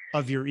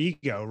of your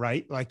ego,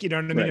 right? Like, you know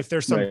what I mean? Right, if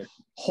there's some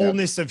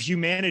wholeness of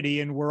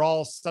humanity and we're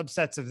all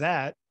subsets of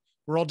that,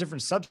 we're all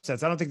different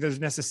subsets. I don't think there's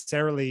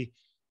necessarily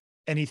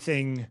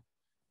anything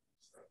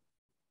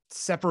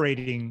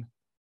separating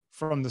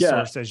from the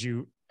source as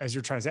you're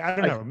trying to say. I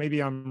don't know. Maybe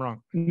I'm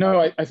wrong.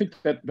 No, I think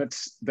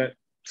that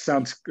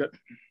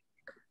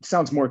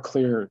sounds more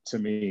clear to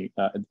me.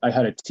 I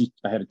had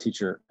a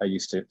teacher I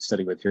used to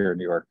study with here in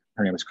New York.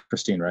 Her name was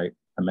Christine Wright.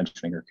 I'm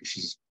mentioning her because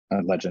she's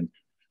a legend.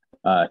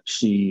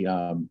 She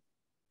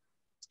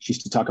she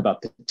used to talk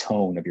about the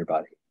tone of your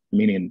body,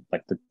 meaning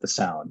like the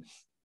sound.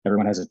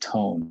 Everyone has a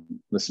tone.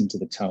 Listen to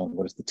the tone.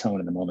 What is the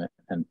tone in the moment?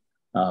 And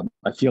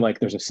I feel like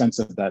there's a sense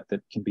of that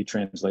can be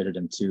translated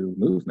into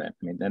movement.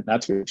 I mean, and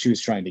that's what she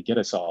was trying to get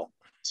us all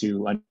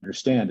to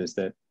understand, is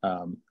that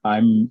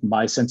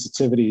my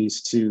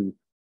sensitivities to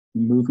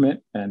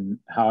movement and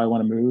how I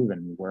want to move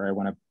and where I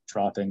want to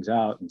draw things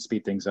out and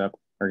speed things up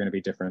are going to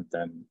be different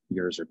than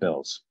yours or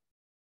Bill's.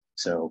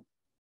 So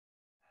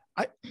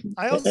I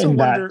also and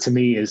wonder, that to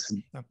me is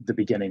the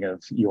beginning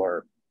of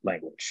your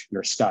language,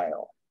 your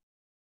style.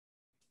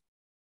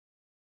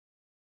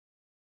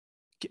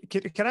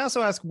 Can I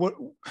also ask what,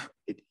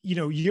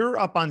 you're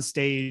up on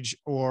stage,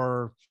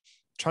 or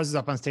Truz is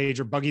up on stage,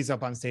 or Buggy's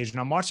up on stage, and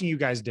I'm watching you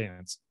guys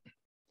dance.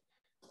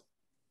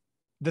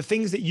 The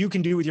things that you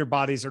can do with your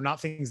bodies are not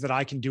things that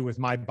I can do with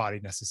my body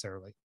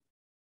necessarily.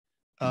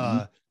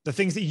 The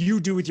things that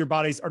you do with your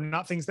bodies are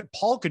not things that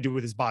Paul could do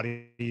with his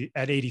body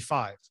at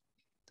 85.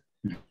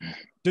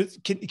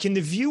 Can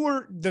the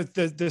viewer,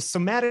 the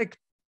somatic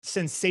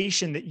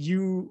sensation that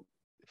you,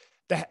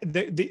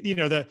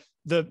 the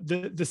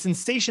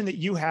sensation that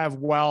you have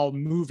while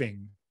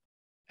moving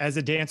as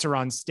a dancer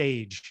on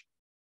stage,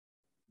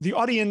 the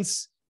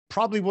audience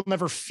probably will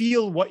never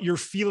feel what you're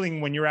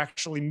feeling when you're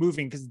actually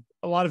moving, because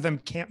a lot of them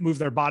can't move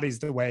their bodies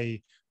the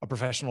way a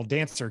professional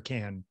dancer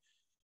can.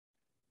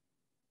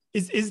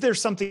 Is there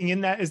something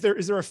in that? Is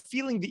there a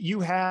feeling that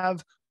you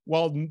have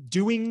while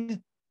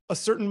doing a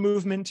certain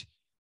movement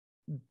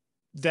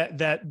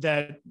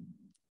that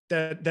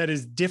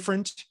is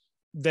different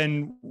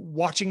than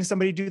watching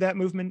somebody do that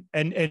movement?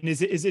 And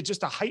is it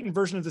just a heightened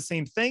version of the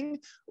same thing,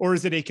 or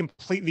is it a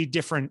completely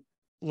different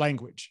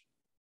language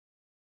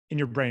in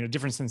your brain, a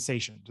different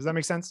sensation? Does that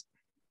make sense?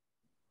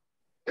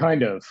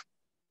 Kind of.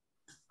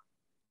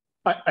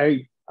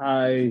 Like,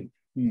 I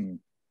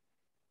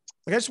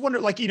just wonder,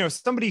 like,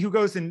 somebody who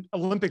goes an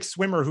Olympic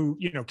swimmer who,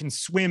 can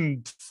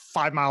swim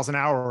 5 miles an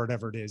hour or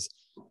whatever it is.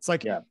 It's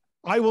like, yeah,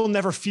 I will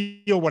never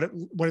feel what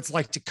it's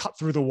like to cut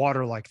through the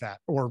water like that,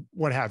 or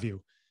what have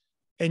you.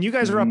 And you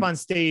guys are up on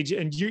stage,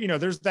 and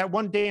there's that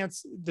one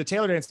dance, the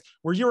Taylor dance,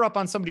 where you're up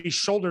on somebody's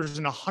shoulders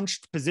in a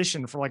hunched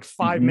position for like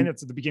 5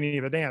 minutes at the beginning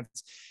of the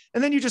dance.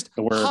 And then you just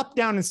hop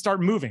down and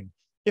start moving.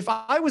 If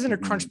I was in a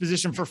crunch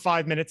position for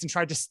 5 minutes and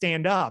tried to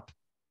stand up,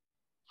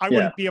 I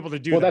wouldn't be able to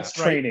do that. Well, that's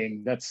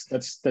training. Right?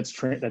 That's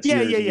training. But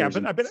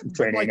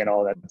training, like, and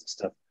all that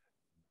stuff.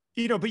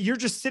 But you're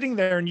just sitting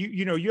there, and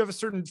you have a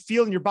certain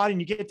feel in your body,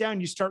 and you get down,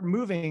 and you start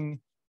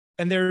moving,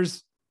 and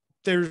there's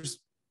a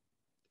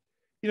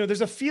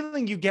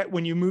feeling you get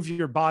when you move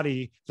your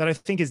body that I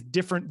think is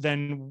different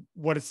than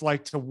what it's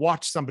like to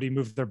watch somebody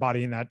move their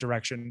body in that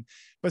direction.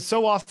 But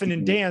so often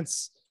in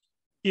dance,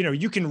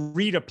 you can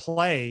read a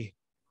play,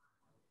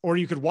 or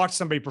you could watch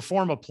somebody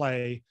perform a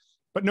play,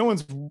 but no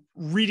one's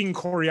reading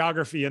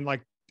choreography and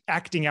like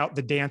acting out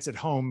the dance at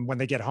home when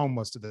they get home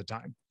most of the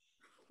time.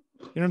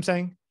 You know what I'm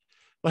saying?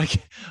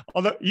 Like,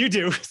 although you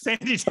do,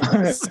 Sandi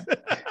does.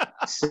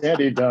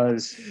 Sandi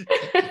does.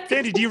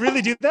 Sandi, do you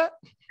really do that?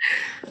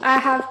 I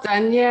have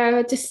done,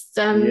 yeah. Just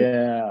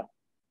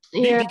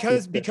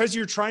because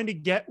you're trying to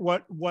get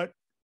what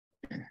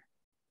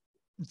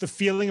the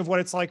feeling of what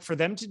it's like for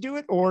them to do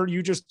it, or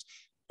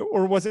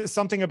was it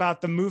something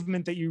about the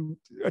movement that you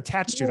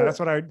attached to? That's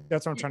what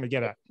I'm trying to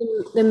get at.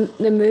 The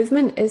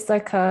movement is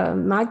like a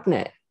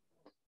magnet.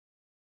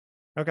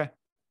 Okay.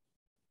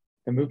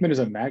 The movement is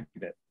a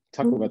magnet.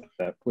 Talk about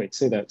that. Wait,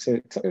 say that.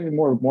 Say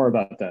more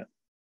about that.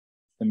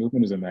 The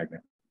movement is a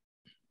magnet.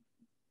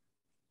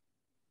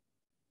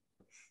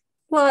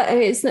 Well,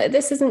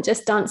 this isn't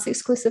just dance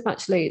exclusive,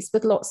 actually. It's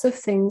with lots of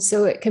things.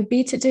 So it can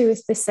be to do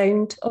with the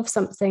sound of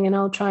something, and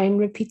I'll try and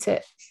repeat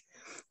it.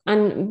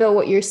 And Bill,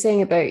 what you're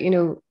saying about,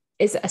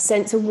 is a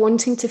sense of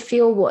wanting to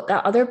feel what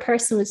that other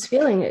person was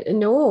feeling.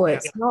 No,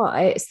 it's not.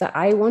 It's that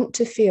I want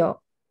to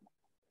feel.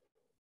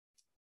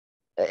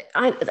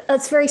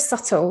 That's very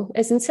subtle,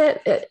 isn't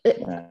it?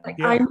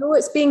 I know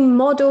it's being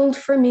modeled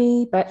for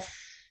me, but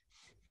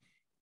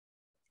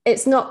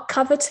it's not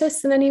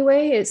covetous in any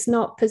way. It's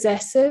not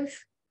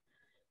possessive.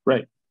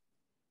 Right.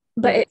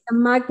 But it's a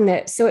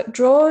magnet, so it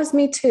draws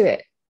me to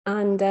it.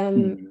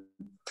 And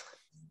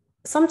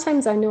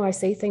sometimes I know I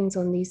say things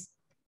on these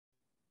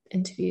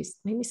interviews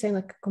make me sound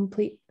like a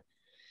complete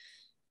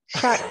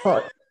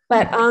crackpot,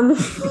 but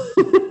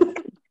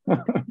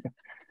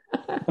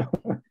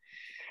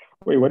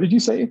Wait, what did you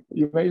say?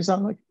 You made it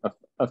sound like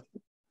a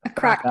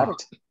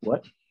crackpot.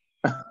 What?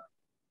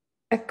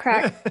 A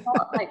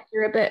crackpot, like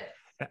you're a bit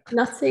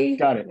nutty.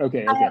 Got it.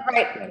 Okay.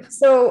 Right.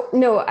 So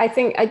no, I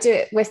think I do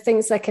it with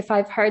things like if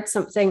I've heard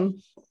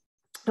something,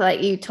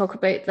 like you talk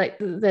about, like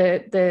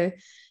the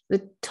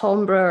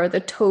timbre or the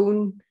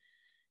tone,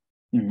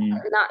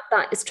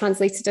 that is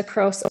translated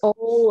across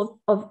all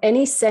of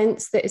any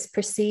sense that is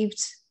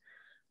perceived,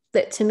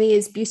 that to me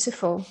is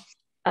beautiful,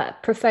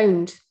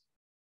 profound.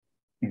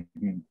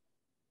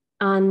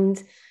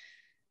 And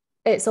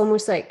it's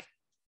almost like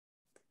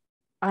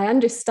I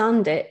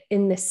understand it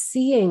in the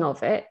seeing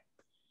of it,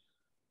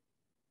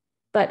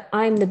 but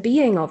I'm the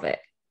being of it.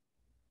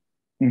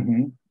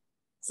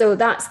 So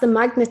that's the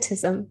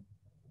magnetism,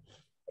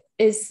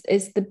 is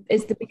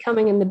the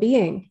becoming and the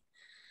being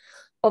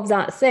of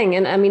that thing.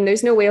 And I mean,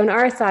 there's no way on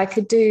earth I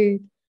could do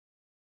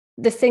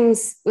the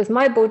things with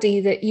my body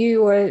that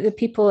you or the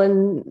people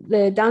in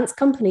the dance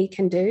company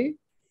can do.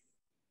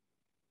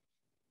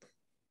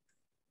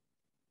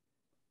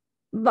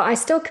 But I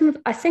still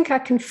can, I think I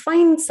can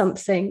find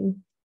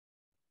something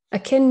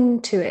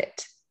akin to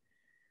it.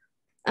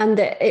 And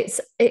it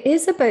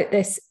is about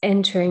this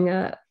entering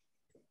a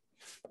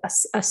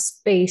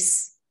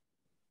space,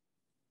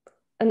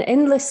 an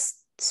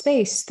endless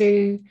space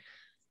through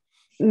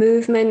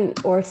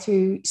movement or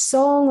through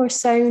song or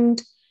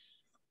sound.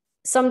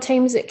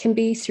 Sometimes it can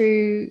be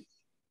through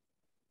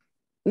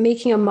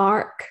making a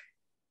mark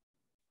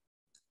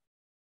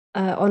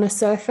on a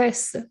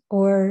surface,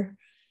 or,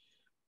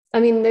 I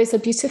mean, there's a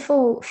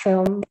beautiful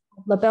film,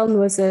 La Belle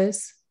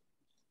Noiseuse,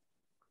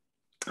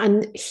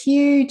 and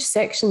huge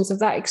sections of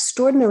that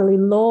extraordinarily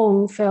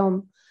long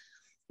film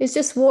is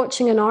just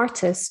watching an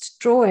artist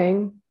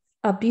drawing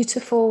a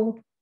beautiful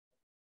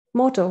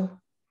model.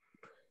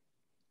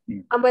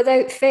 And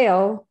without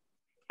fail,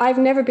 I've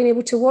never been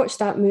able to watch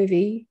that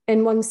movie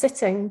in one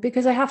sitting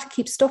because I have to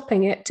keep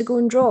stopping it to go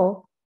and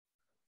draw.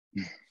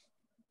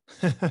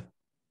 It's a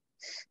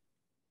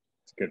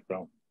good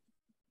film.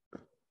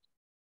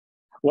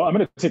 Well, I'm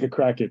going to take a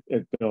crack at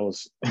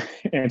Bill's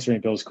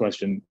answering Bill's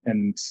question.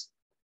 And,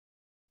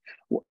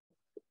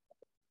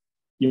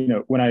 you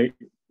know,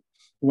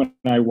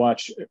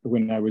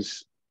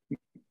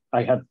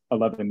 I have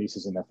 11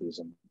 nieces and nephews,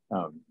 and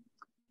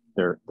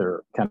they're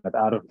kind of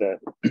out of the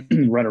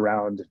run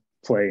around,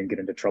 play, and get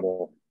into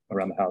trouble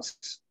around the house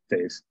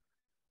phase.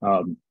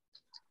 And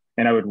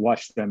I would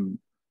watch them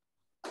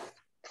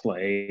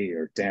play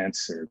or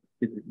dance or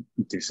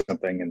do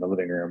something in the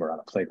living room or on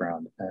a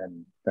playground,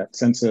 and that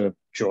sense of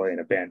joy and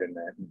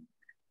abandonment, and,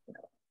 you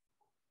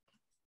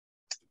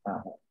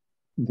know,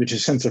 the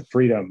just sense of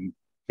freedom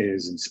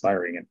is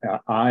inspiring, and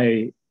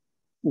I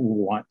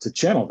want to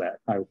channel that.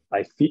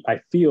 I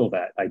feel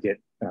that I get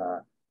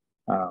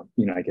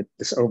you know, I get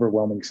this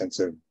overwhelming sense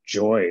of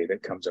joy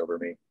that comes over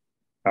me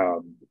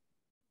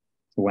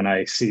when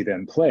I see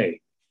them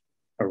play,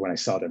 or when I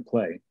saw them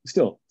play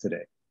still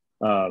today.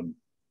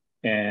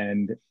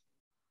 And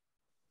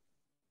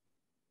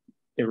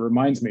it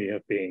reminds me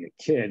of being a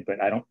kid,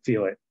 but I don't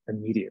feel it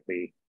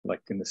immediately,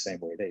 like in the same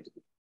way they do.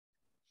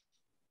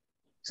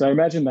 So I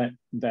imagine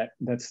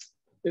that's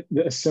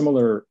a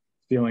similar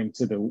feeling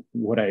to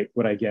what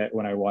I get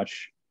when I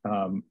watch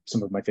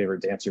some of my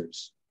favorite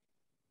dancers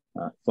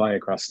fly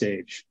across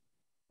stage.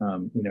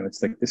 You know,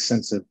 it's like this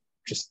sense of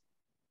just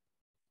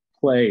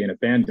play and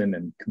abandon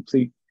and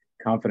complete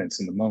confidence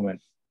in the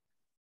moment.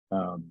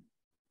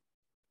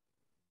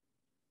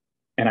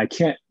 And I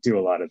can't do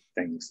a lot of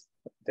things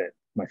that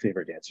my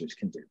favorite dancers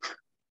can do,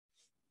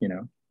 you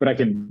know, but I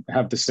can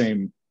have the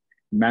same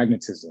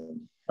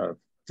magnetism of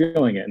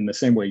feeling it in the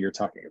same way you're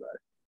talking about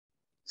it,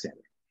 Sandi.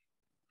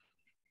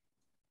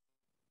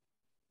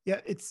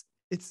 Yeah, it's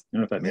I don't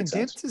know if that makes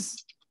sense.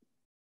 Dances.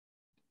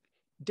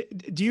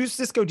 Do you,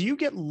 Cisco, do you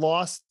get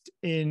lost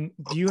in,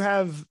 do you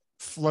have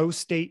flow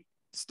state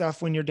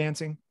stuff when you're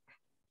dancing?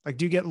 Like,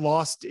 do you get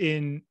lost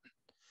in,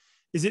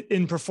 is it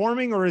in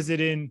performing, or is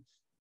it in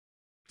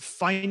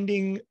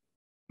finding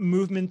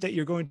movement that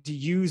you're going to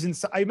use? And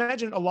so I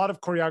imagine a lot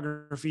of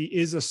choreography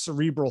is a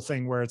cerebral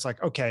thing where it's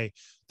like, okay,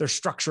 there's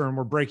structure and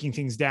we're breaking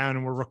things down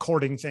and we're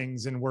recording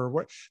things, and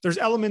there's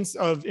elements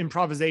of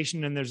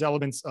improvisation and there's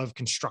elements of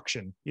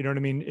construction, you know what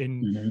I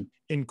mean?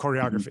 In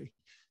choreography.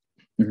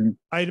 Mm-hmm.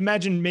 I'd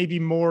imagine maybe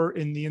more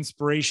in the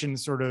inspiration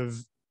sort of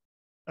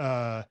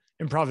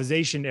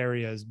improvisation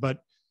areas, but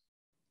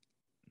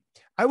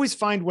I always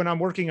find when I'm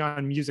working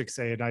on music,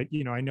 say, and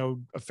I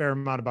know a fair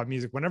amount about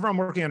music, whenever I'm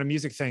working on a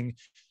music thing,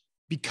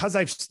 because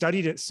I've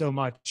studied it so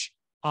much,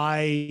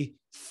 I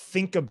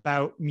think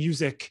about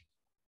music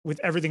with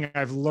everything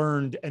I've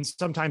learned. And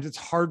sometimes it's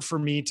hard for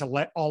me to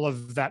let all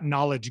of that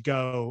knowledge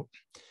go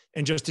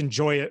and just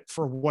enjoy it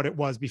for what it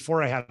was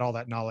before I had all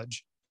that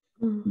knowledge.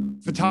 Mm-hmm.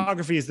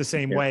 Photography is the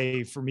same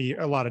way for me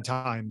a lot of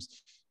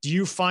times. Do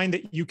you find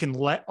that you can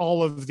let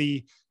all of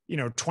the,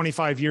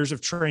 25 years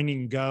of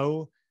training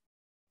go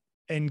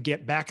and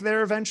get back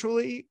there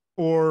eventually?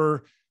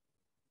 Or,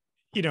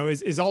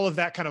 is all of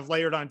that kind of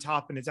layered on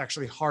top and it's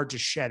actually hard to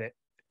shed it?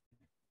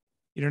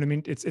 You know what I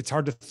mean? It's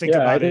hard to think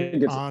about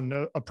it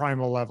on a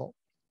primal level.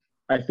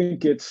 I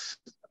think it's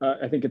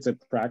a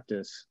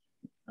practice.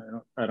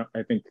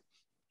 I think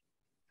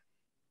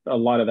a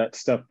lot of that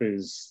stuff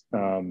is,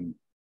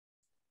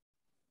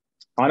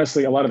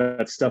 honestly, a lot of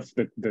that stuff,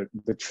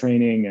 the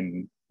training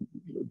and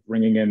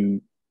bringing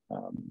in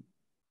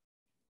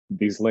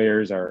these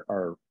layers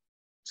are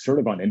sort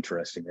of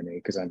uninteresting to me,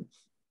 because I'm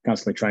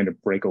constantly trying to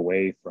break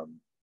away from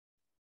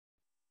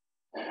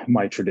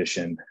my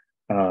tradition,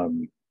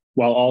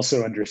 while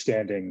also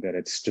understanding that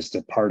it's just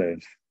a part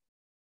of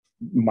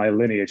my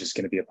lineage, is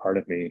going to be a part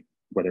of me,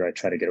 whether I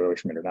try to get away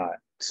from it or not.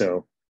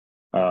 So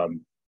I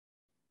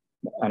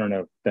don't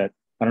know if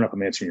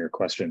I'm answering your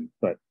question,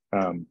 but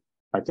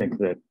I think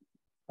that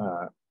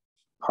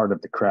part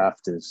of the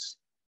craft is,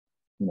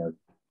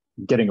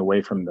 getting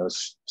away from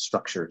those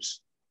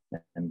structures.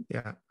 And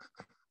yeah,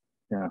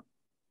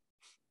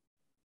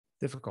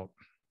 difficult.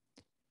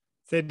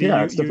 Sandi,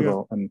 it's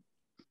difficult. And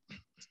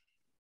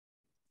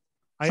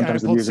sometimes I the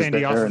pulled music is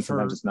Sandi off there of and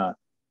sometimes her. it's not.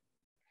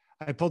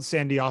 I pulled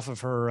Sandi off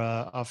of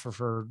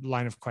her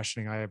line of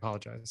questioning. I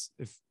apologize.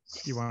 If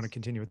you want to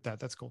continue with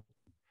that, that's cool.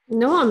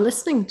 No, I'm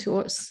listening to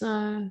what's.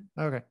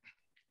 Okay.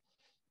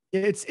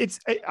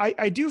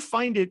 I do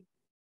find it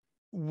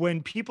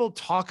when people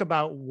talk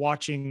about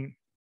watching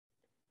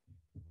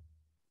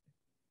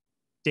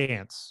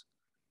dance,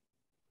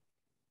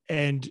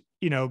 and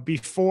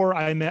before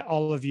I met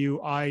all of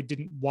you, I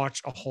didn't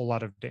watch a whole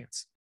lot of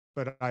dance,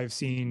 but I've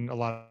seen a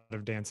lot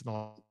of dance in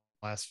the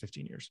last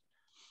 15 years.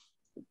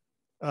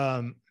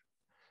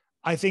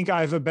 I think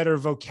I have a better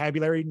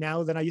vocabulary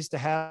now than I used to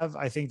have.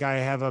 I think I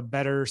have a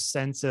better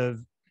sense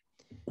of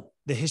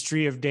the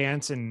history of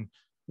dance and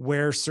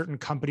where certain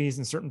companies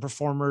and certain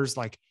performers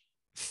like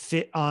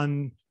fit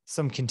on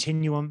some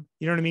continuum.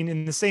 You know what I mean?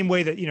 In the same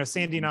way that,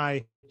 Sandi and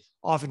I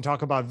often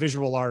talk about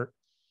visual art,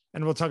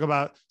 and we'll talk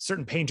about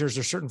certain painters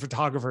or certain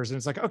photographers. And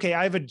it's like, okay,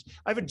 I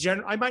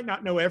might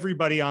not know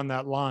everybody on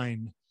that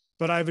line,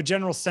 but I have a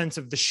general sense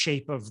of the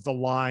shape of the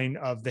line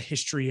of the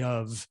history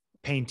of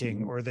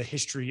painting or the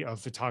history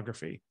of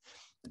photography.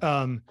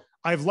 I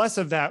have less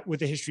of that with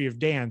the history of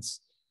dance,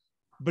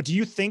 but do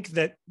you think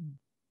that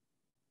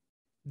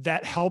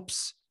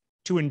helps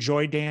to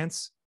enjoy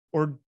dance,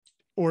 or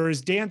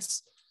is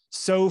dance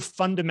so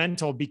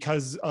fundamental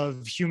because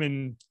of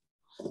human,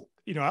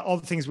 all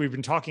the things we've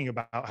been talking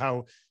about,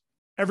 how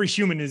every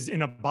human is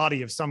in a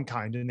body of some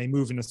kind and they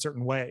move in a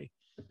certain way,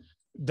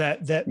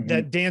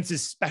 that dance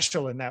is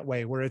special in that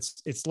way, where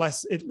it's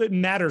less, it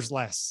matters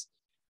less,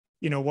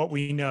 what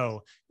we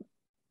know.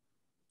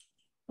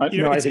 I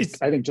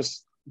think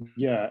just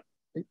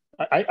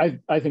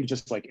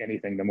like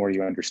anything, the more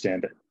you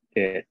understand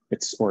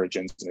its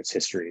origins and its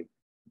history,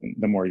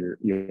 the more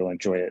you'll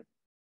enjoy it.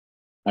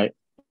 I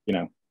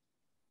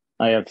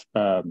have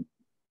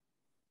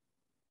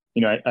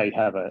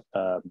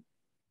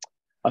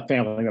a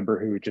family member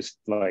who just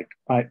like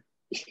I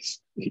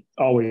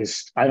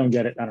don't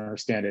get it, I don't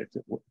understand it.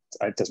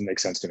 It doesn't make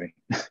sense to me.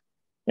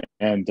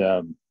 And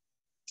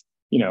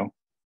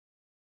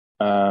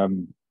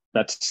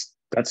that's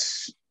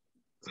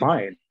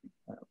fine.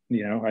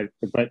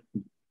 But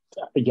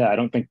I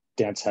don't think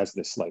dance has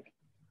this like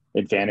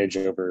advantage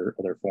over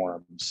other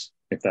forms,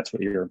 if that's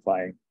what you're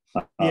implying.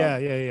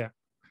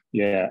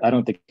 I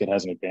don't think it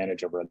has an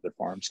advantage over other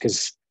forms,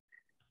 because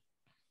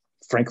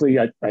frankly,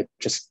 I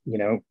just,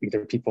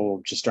 either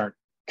people just aren't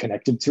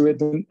connected to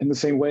it in the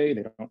same way.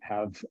 They don't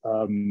have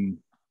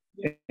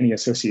any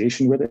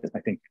association with it. I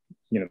think,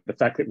 the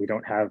fact that we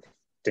don't have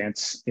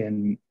dance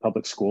in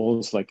public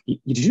schools, like,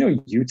 did you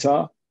know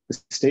Utah, the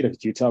state of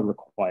Utah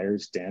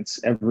requires dance?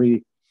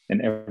 In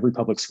every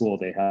public school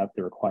they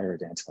require a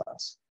dance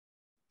class.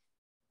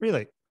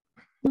 Really?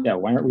 Yeah,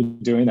 why aren't we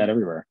doing that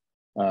everywhere?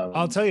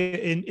 I'll tell you,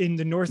 in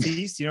the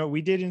Northeast, what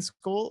we did in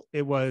school,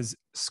 it was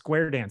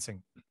square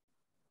dancing.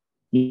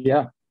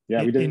 Yeah,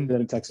 we did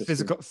that in Texas.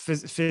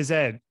 Phys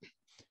ed,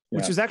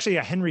 which was actually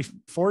a Henry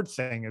Ford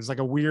thing. It was like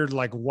a weird,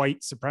 like,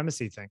 white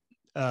supremacy thing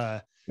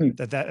that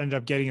ended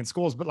up getting in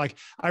schools. But like,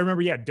 I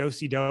remember,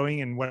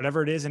 do-si-doing and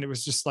whatever it is, and it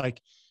was just like,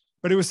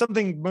 but it was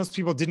something most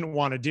people didn't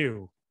want to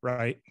do,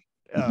 right?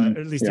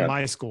 At least in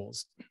my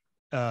schools.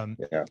 But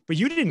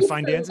you didn't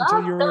find dance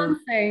until you were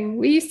dancing.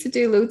 We used to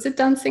do loads of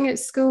dancing at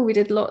school. We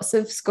did lots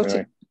of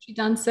Scottish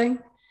dancing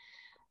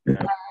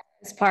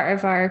as part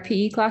of our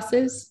PE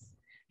classes.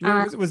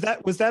 Was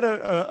that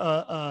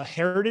a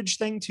heritage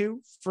thing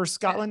too for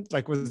Scotland?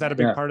 Like, was that a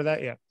big part of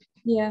that?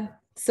 Yeah.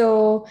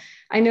 So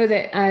I know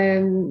that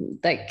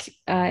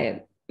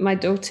my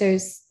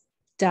daughter's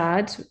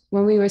dad,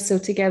 when we were still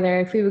together,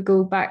 if we would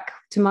go back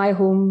to my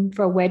home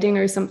for a wedding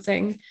or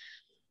something,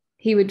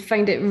 he would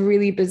find it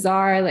really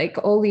bizarre, like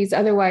all these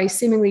otherwise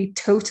seemingly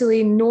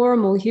totally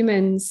normal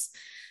humans,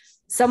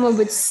 someone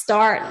would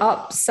start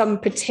up some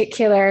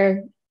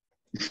particular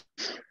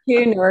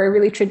tune or a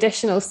really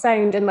traditional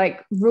sound, and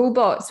like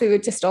robots, we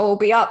would just all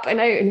be up and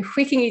out and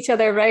whacking each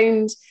other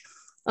around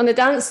on the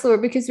dance floor,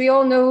 because we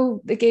all know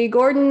the Gay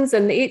Gordons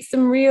and the Ate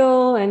Some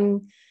Real,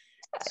 and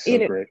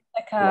great.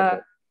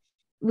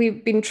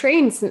 We've been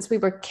trained since we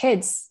were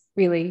kids,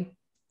 really.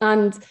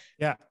 And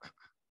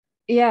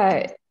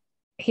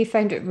he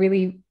found it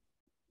really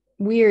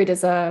weird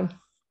as a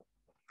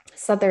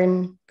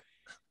Southern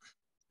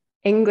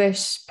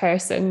English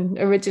person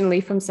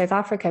originally from South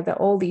Africa that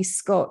all these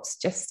Scots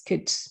just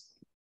could,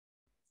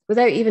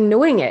 without even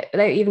knowing it,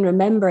 without even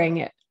remembering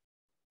it.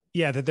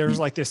 Yeah, that there's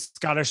like this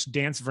Scottish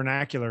dance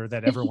vernacular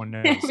that everyone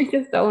knows. We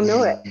just don't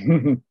know it.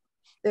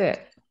 Do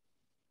it.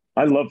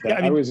 I love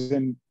that.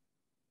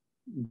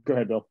 Go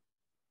ahead, Bill.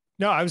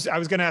 No, I was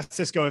going to ask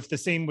Cisco if the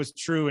same was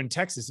true in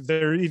Texas. Is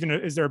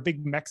there a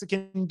big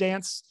Mexican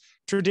dance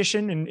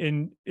tradition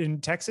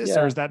in Texas,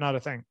 or is that not a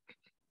thing?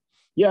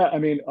 Yeah, I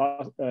mean,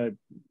 I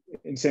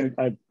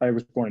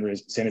was born and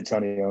raised in San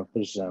Antonio.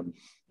 There's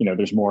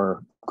there's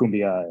more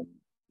cumbia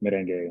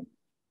merengue,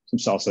 some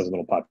salsa is a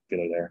little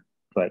popular there.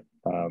 But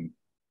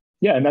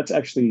yeah, and that's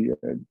actually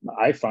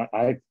I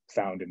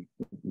found in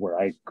where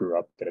I grew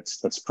up that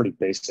that's pretty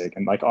basic.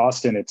 And like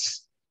Austin,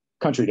 it's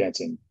country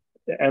dancing.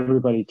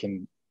 Everybody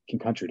can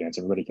country dance.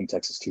 Everybody can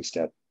Texas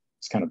two-step.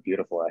 It's kind of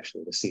beautiful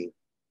actually to see,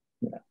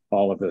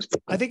 all of those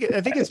people. I think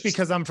it's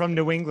because I'm from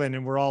New England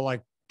and we're all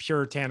like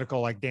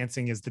puritanical, like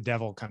dancing is the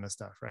devil kind of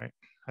stuff, right?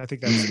 I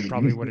think that's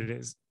probably what it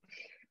is.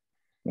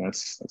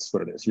 That's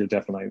what it is. You're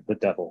definitely the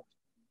devil.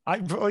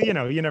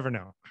 You never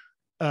know.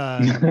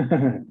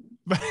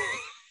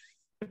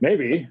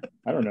 Maybe,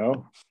 I don't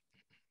know.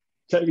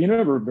 You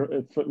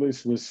remember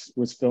Footloose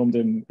was filmed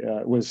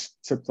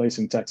took place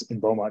in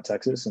Beaumont,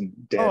 Texas, and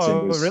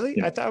dancing was.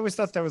 Really? I always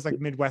thought that was like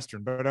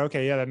Midwestern, but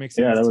okay, yeah, that makes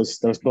sense. Yeah, that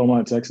was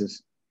Beaumont,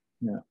 Texas.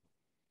 Yeah,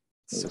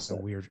 so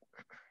weird.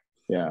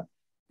 Yeah,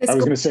 I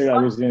was going to say I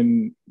was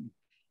in.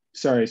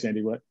 Sorry,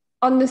 Sandi. What?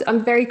 On this,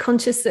 I'm very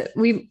conscious that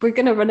we're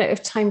going to run out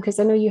of time because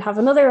I know you have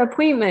another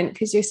appointment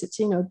because you're such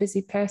a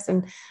busy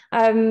person.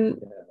 On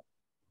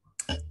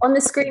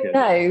the screen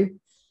now,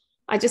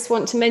 I just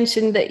want to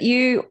mention that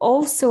you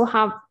also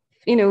have,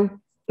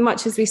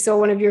 much as we saw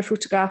one of your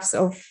photographs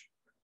of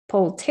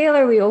Paul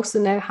Taylor, we also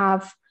now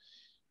have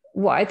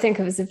what I think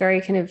of as a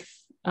very kind of,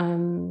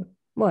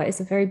 it's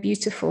a very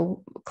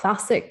beautiful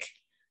classic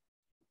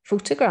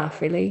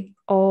photograph, really.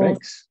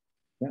 Thanks.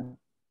 Yeah,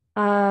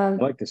 I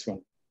like this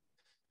one.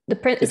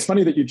 It's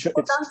funny that you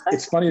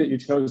it's funny that you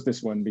chose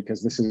this one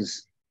because this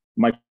is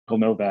Michael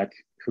Novak,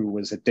 who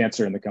was a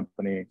dancer in the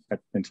company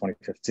in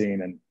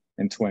 2015, and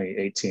in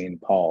 2018,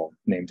 Paul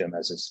named him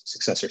as his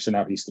successor. So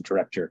now he's the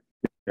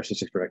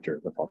artistic director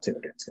of the Paul Taylor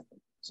Dance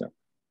Company. So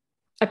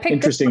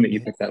interesting that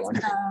you picked that one.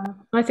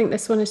 I think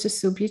this one is just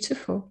so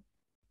beautiful.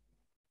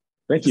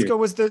 Thank you. Cisco,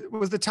 was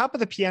the top of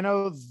the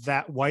piano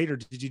that white, or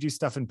did you do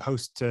stuff in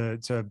post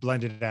to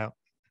blend it out?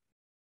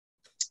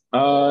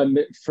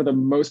 For the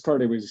most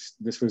part,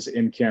 this was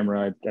in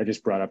camera. I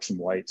just brought up some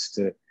whites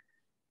to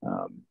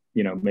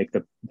make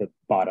the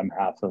bottom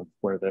half of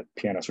where the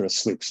piano sort of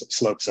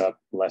slopes up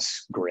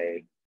less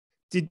gray.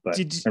 Did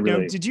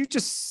you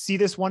just see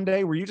this one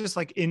day? Were you just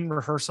like in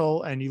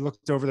rehearsal and you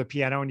looked over the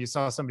piano and you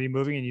saw somebody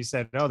moving and you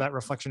said, "Oh, that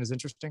reflection is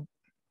interesting"?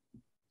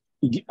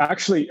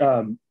 Actually,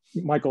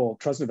 Michael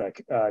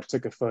Trusnovec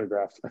took a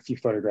few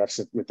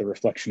photographs with the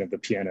reflection of the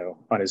piano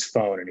on his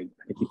phone, and I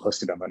think he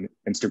posted them on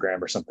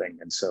Instagram or something.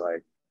 And so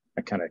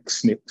I kind of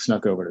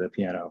snuck over to the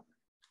piano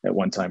at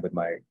one time with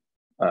my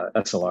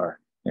SLR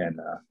and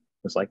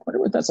was like, "Wonder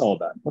what that's all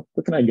about. What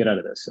can I get out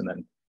of this?"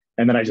 And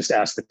then I just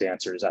asked the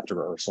dancers after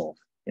rehearsal.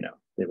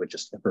 They would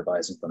just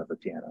improvise in front of the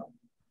piano.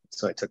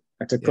 So I took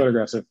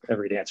photographs of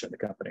every dancer in the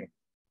company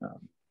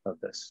of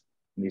this.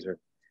 And these are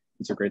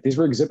great. These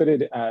were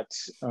exhibited at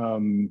there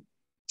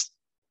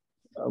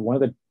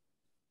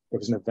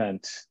was an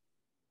event.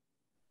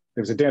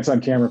 There was a Dance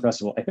on Camera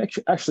festival. I think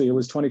actually it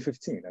was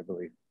 2015, I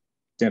believe.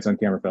 Dance on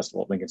Camera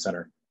festival at Lincoln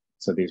Center.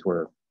 So these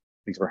were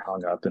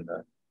hung up in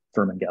the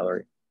Furman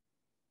Gallery.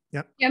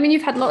 Yeah, I mean,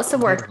 you've had lots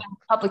of work on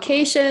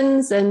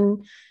publications,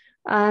 and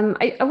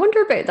I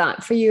wonder about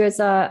that for you as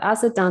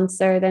a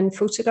dancer, then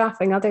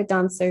photographing other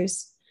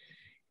dancers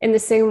in the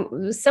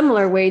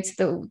similar way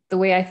to the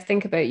way I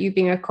think about you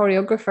being a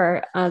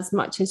choreographer as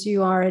much as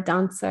you are a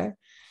dancer,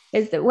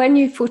 is that when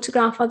you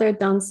photograph other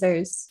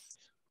dancers,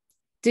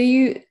 do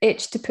you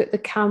itch to put the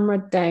camera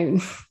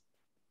down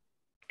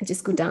and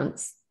just go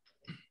dance?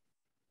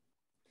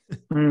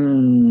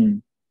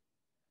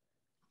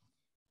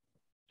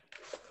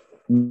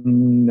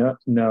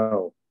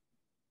 No,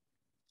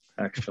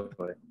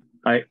 actually,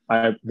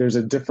 there's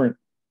a different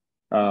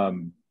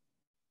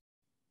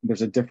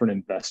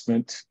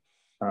investment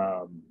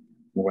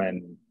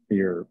when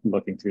you're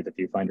looking through the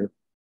viewfinder.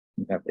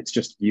 It's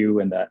just you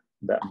and that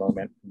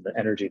moment, the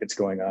energy that's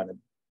going on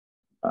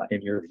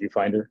in your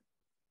viewfinder.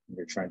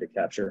 You're trying to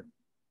capture.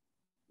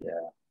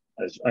 Yeah,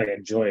 I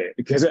enjoy it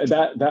because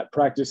that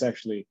practice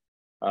actually.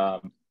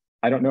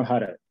 I don't know how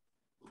to.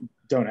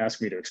 Don't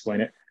ask me to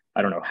explain it.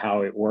 I don't know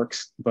how it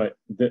works, but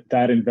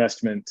that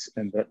investment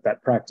and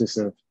that practice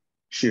of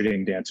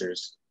shooting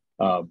dancers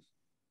and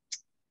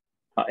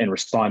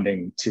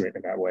responding to it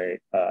in that way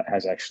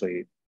has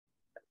actually,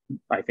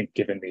 I think,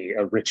 given me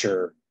a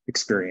richer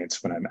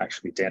experience when I'm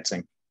actually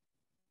dancing.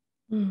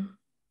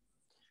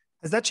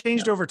 Has that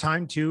changed over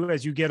time too?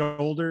 As you get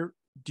older,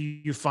 do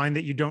you find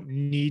that you don't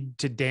need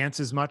to dance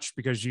as much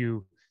because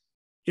you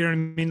know what I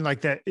mean?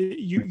 Like that,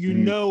 you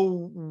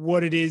know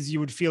what it is you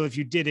would feel if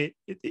you did it,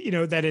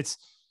 that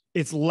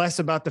it's less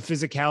about the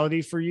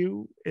physicality for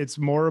you. It's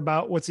more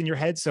about what's in your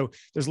head. So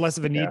there's less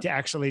of a need to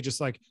actually just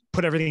like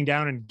put everything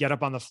down and get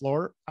up on the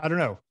floor. I don't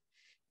know.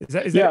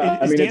 Is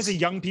dance a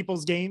young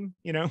people's game?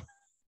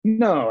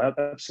 No,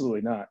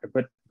 absolutely not.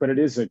 But it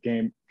is a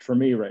game for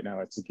me right now.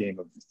 It's a game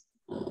of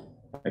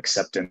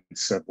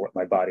acceptance of what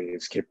my body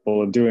is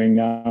capable of doing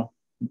now.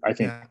 I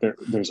think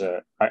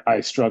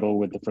I struggle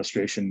with the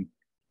frustration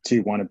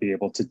to want to be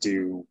able to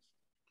do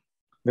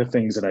the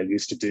things that I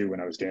used to do when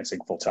I was dancing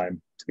full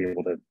time, to be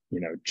able to,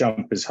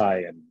 jump as high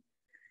and,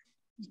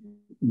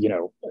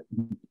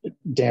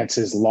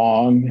 dances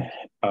long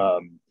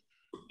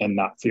and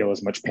not feel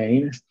as much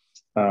pain.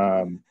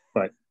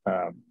 But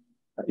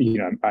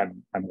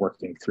I'm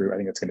working through. I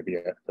think it's going to be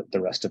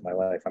the rest of my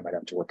life. I might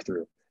have to work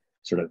through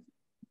sort of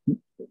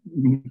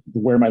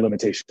where my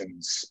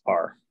limitations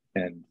are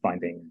and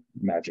finding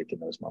magic in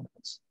those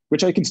moments,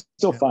 which I can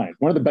still find.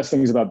 One of the best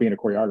things about being a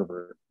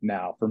choreographer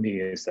now for me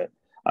is that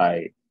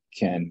I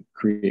can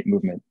create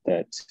movement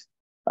that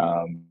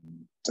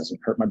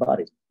doesn't hurt my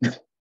body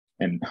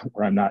and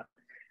where I'm not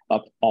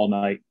up all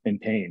night in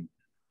pain,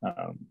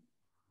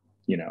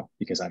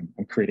 because I'm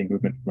creating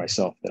movement for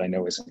myself that I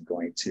know isn't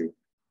going to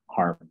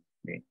harm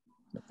me.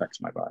 It affects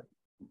my body.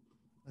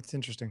 That's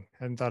interesting.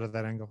 I hadn't thought of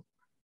that angle.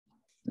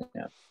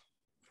 Yeah.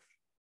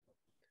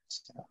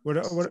 What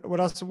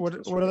else?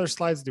 What other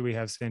slides do we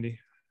have, Sandi?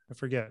 I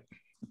forget.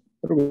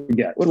 What do we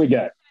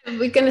get?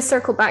 We're going to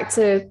circle back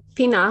to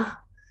Pina.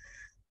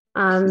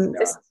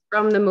 This is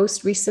from the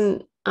most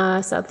recent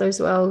Sadler's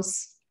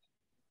Wells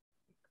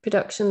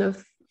production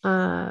of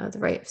The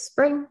Rite of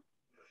Spring.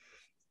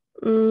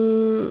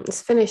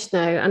 It's finished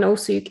now, and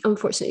also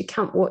unfortunately you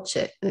can't watch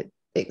it. It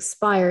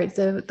expired.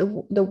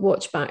 The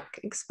watch back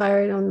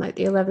expired on like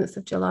the 11th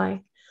of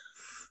July.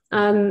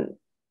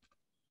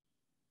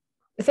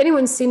 If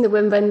anyone's seen the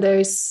Wim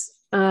Wenders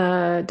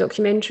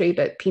documentary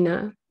about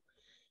Pina,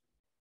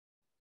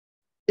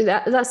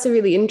 that's a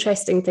really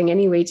interesting thing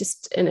anyway,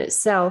 just in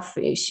itself.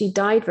 She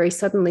died very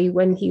suddenly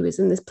when he was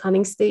in the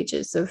planning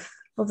stages of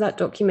that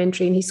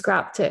documentary, and he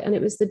scrapped it. And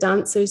it was the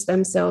dancers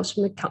themselves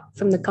from the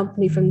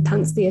company from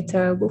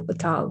Tanztheater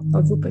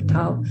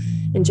Wuppertal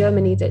in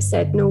Germany that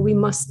said, no, we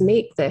must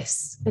make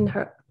this in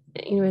her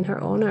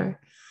honor.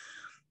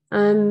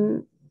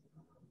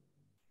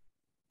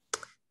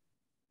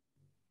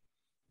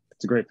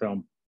 It's a great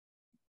film.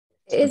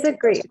 It is a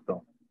great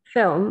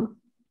film.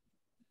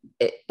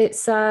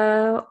 It's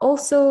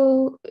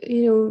also,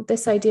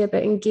 this idea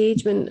about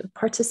engagement,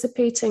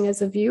 participating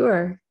as a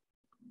viewer,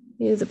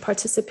 the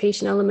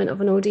participation element of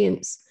an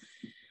audience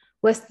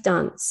with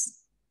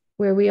dance,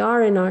 where we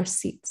are in our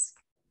seats.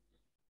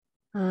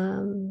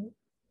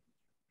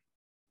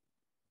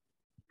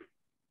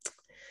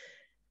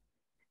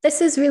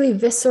 This is really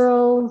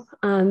visceral.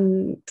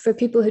 For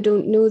people who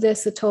don't know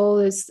this at all,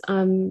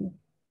 the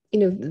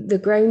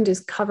ground is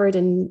covered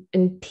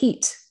in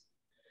peat.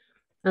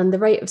 And The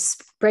Rite of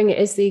Spring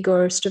is the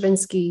Igor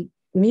Stravinsky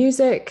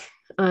music,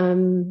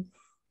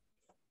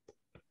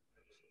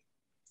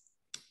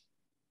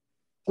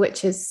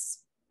 which is,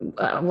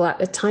 at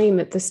the time,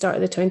 at the start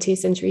of the 20th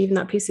century, even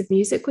that piece of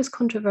music was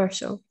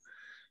controversial.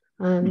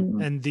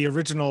 And the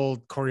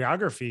original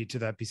choreography to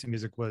that piece of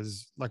music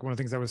was like one of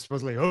the things that was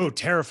supposedly,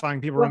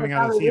 terrifying people running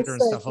out of the theater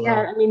and stuff.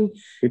 Yeah, I mean,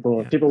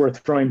 people were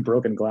throwing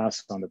broken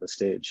glass onto the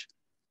stage.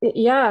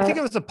 Yeah. I think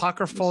it was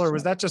apocryphal, or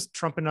was that just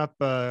trumping up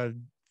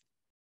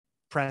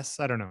press?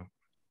 I don't know.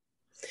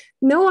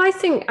 No, I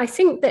think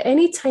that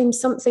anytime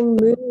something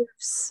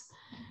moves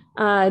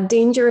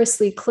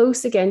dangerously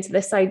close again to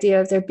this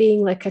idea of there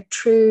being like a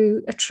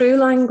true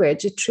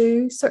language, a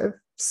true sort of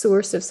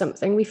source of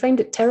something, we find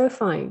it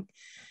terrifying.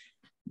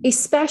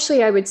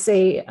 Especially, I would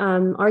say,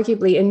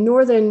 arguably in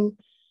Northern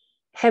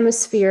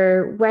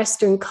Hemisphere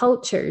Western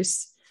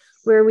cultures,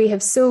 where we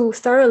have so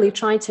thoroughly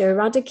tried to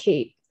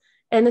eradicate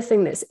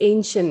anything that's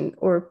ancient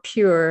or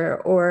pure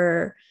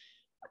or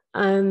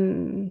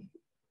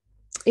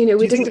we do you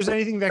didn't think there's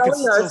anything that could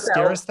still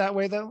scare us that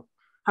way, though?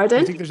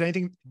 Pardon?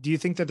 Do you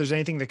think that there's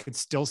anything that could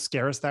still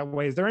scare us that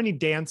way? Is there any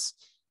dance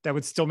that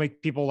would still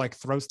make people like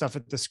throw stuff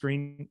at the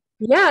screen?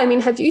 Yeah, I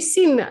mean, have you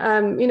seen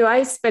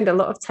I spend a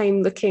lot of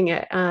time looking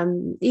at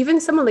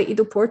even someone like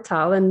Ido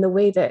Portal and the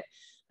way that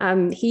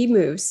he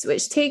moves,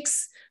 which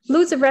takes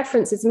loads of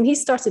references. I mean, he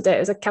started out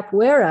as a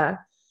capoeira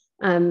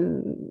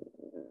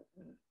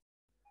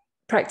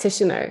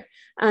practitioner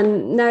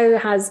and now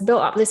has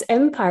built up this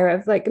empire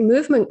of like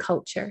movement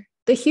culture.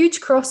 The huge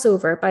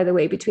crossover, by the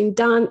way, between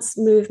dance,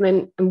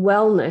 movement, and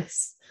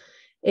wellness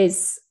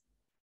is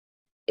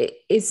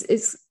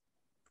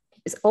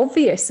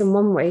obvious in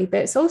one way,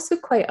 but it's also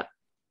quite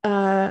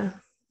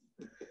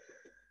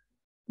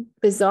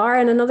bizarre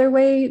in another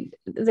way,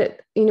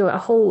 that a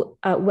whole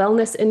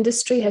wellness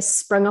industry has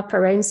sprung up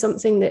around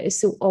something that is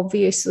so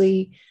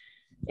obviously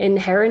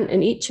inherent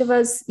in each of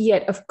us.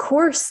 Yet, of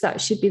course,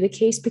 that should be the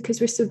case because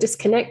we're so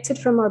disconnected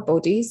from our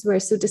bodies. We're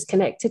so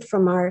disconnected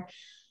from our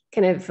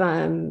kind of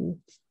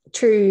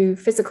true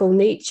physical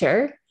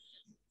nature.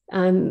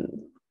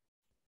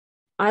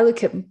 I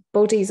look at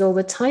bodies all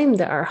the time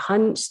that are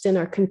hunched and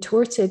are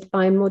contorted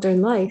by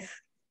modern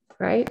life,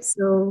 right?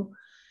 So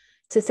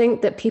to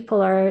think that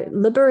people are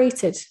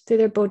liberated through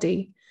their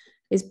body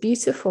is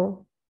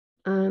beautiful.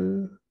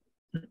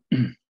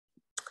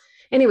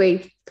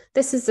 Anyway,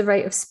 this is The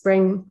Rite of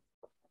Spring.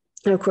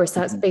 And of course,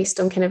 that's based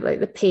on kind of like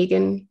the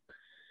pagan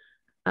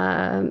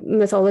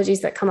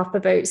mythologies that come up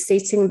about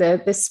sating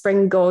the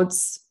spring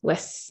gods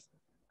with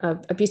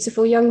a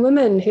beautiful young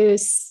woman who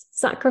is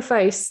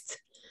sacrificed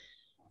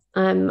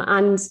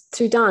and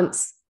through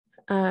dance,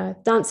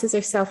 dances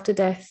herself to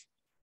death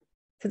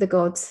for the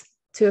gods,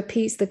 to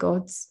appease the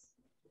gods.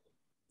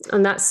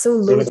 And that's so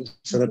loaded.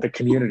 So that the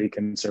community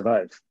can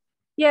survive.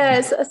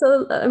 Yeah,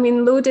 so I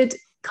mean, loaded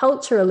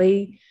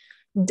culturally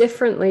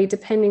differently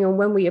depending on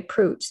when we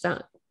approach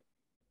that.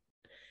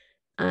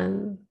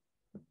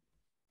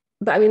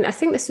 But I mean, I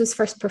think this was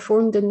first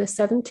performed in the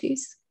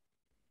 70s,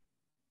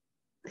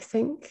 I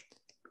think.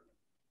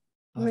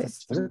 Oh,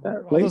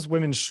 all those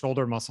women's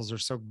shoulder muscles are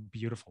so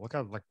beautiful. Look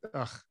how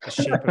the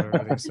shape of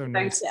everything is so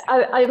nice.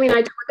 I mean,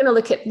 we're going to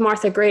look at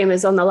Martha Graham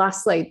is on the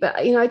last slide, but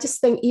I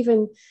just think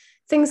even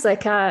things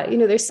like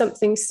there's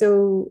something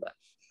so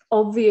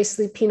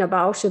obviously Pina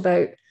Bausch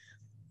about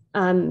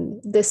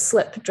the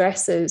slip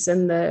dresses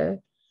and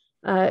the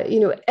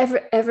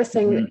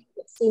everything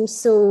that seems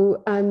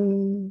so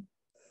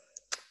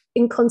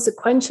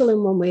inconsequential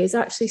in one way is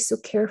actually so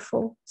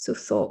careful, so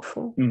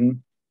thoughtful.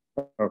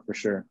 Oh, for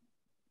sure.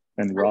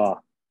 And raw.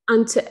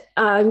 And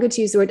I'm going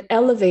to use the word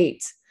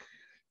elevate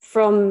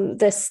from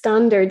the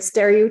standard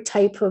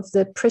stereotype of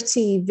the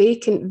pretty,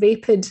 vacant,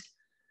 vapid,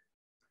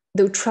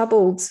 though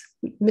troubled,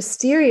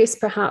 mysterious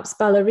perhaps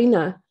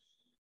ballerina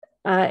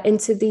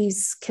into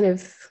these kind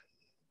of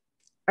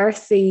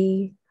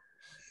earthy,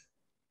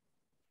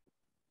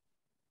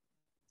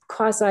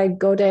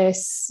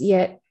 quasi-goddess,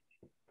 yet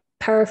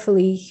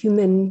powerfully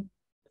human,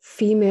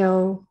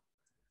 female,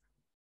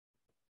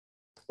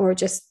 or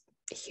just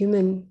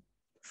human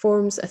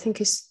forms. I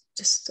think is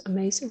just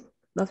amazing.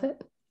 Love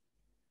it.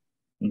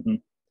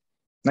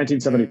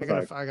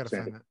 1975. I gotta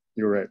find that.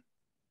 You were right.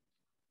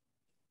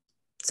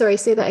 Sorry,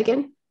 say that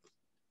again.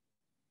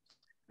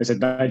 I said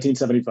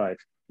 1975.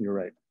 You were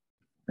right.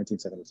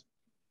 1970s.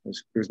 It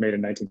was made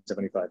in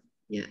 1975.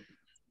 Yeah.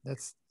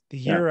 That's the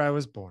year I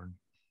was born.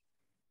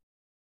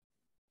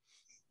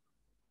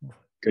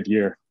 Good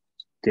year.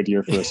 Good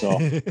year for us all.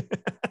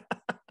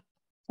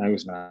 I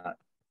was not.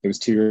 It was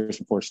 2 years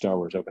before Star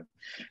Wars opened.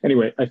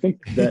 Anyway, I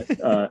think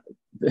that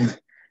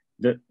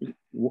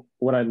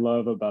what I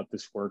love about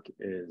this work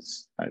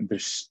is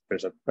there's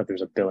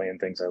a billion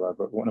things I love,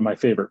 but one of my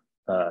favorite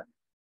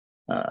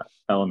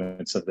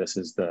elements of this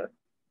is the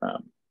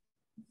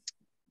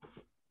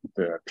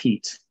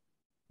peat,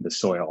 the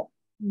soil,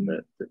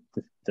 the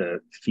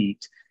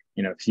feet.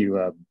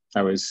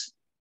 I was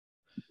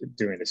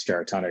doing this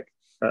gyrotonic,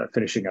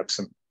 finishing up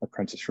some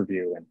apprentice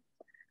review,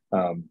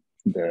 and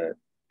the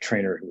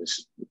trainer who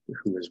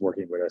was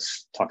working with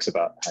us talks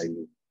about how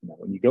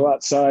when you go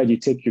outside, you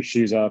take your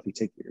shoes off,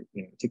 take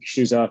your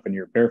shoes off and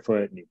you're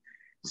barefoot and you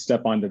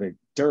step onto the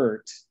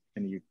dirt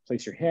and you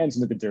place your hands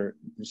into the dirt.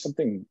 There's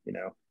something,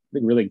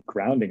 really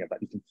grounding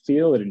about it. You can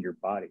feel it in your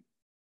body.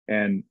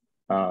 And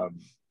I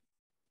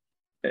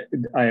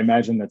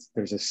imagine that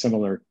there's a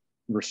similar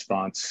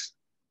response,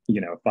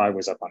 if I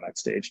was up on that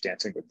stage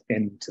dancing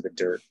into the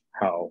dirt,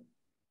 how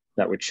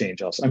that would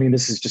change also. I mean,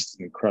 this is just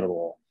an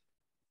incredible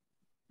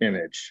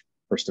image,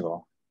 first of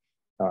all.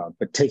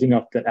 But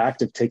the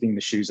act of taking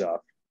the shoes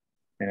off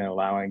and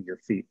allowing your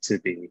feet to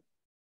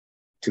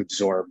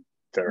absorb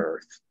the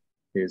earth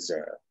it's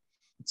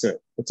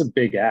a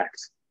big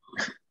act.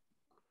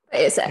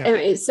 It's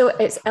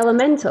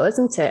elemental,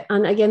 isn't it?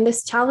 And again,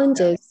 this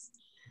challenges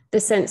the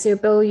sense.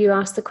 Bill, you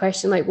asked the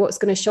question like, what's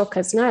going to shock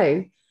us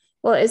now?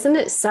 Well, isn't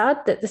it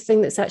sad that the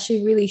thing that's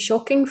actually really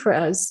shocking for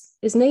us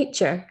is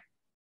nature?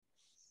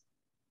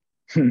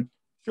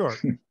 Sure.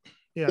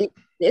 Yeah.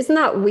 Isn't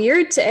that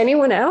weird to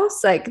anyone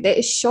else? Like, that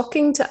is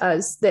shocking to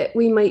us that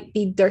we might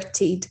be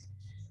dirtied,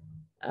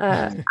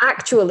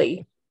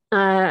 actually,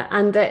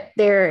 and that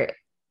there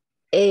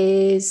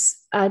is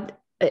how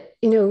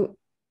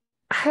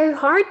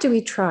hard do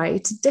we try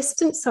to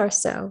distance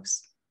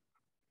ourselves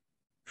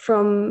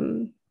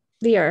from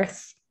the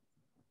earth?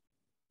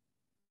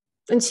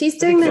 And she's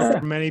doing this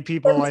for many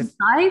people.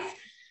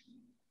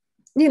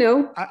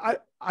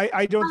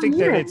 I don't think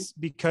that it's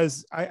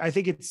because I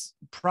think it's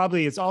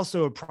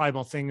also a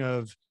primal thing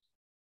of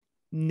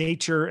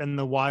nature, and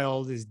the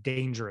wild is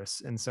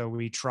dangerous. And so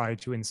we try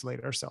to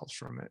insulate ourselves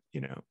from it,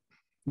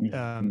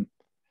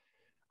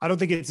 I don't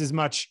think it's as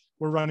much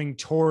we're running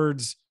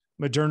towards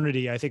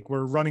modernity. I think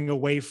we're running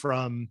away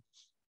from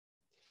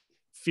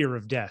fear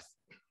of death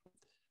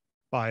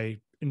by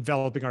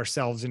enveloping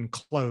ourselves in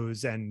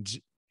clothes and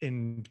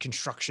in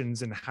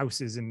constructions and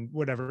houses and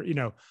whatever,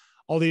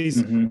 all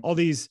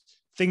these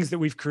things that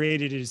we've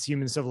created as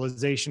human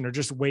civilization are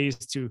just ways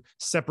to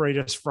separate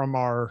us from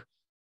our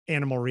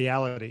animal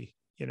reality,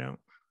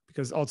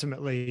 because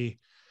ultimately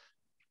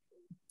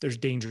there's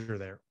danger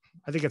there.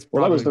 I think that's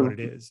probably what it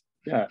is.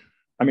 Yeah.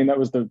 I mean, that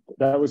was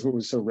what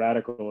was so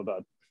radical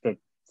about the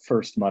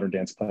first modern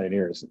dance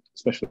pioneers,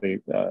 especially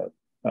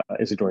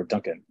Isadora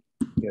Duncan.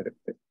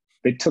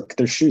 They took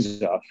their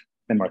shoes off,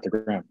 and Martha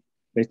Graham.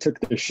 They took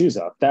their shoes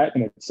off. That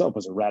in itself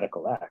was a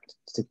radical act,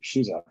 to take your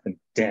shoes off and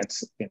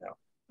dance,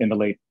 in the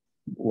late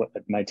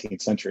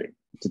 19th century,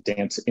 to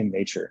dance in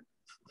nature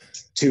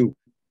to,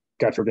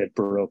 God forbid,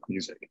 Baroque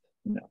music,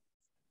 and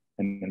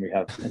then we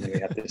have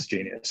this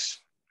genius,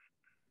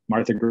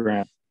 Martha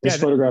Graham. This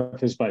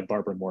photograph is by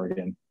Barbara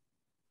Morgan,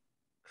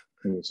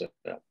 who was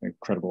an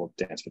incredible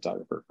dance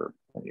photographer for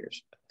 10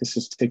 years. This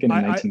was taken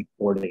in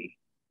 1940.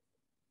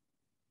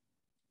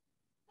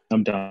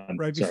 I'm done.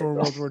 Right Sorry, before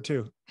Bill. World War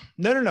II.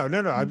 No.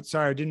 I'm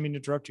sorry. I didn't mean to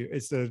interrupt you.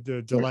 It's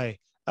the delay.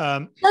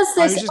 Does I was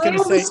this just going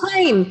to all the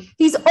say, time.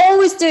 He's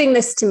always doing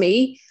this to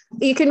me.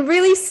 You can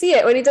really see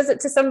it when he does it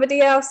to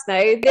somebody else now.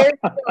 There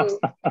we go.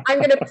 I'm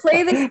going to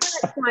play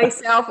this back to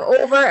myself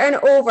over and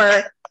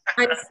over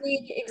and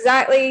see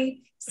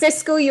exactly,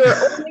 Cisco, you're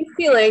only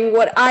feeling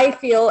what I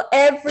feel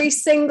every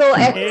single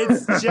episode.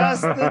 it's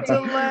just the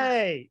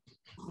delay.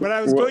 What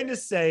I was going to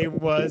say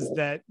was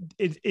that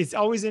it's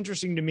always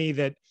interesting to me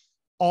that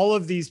all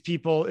of these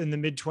people in the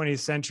mid 20th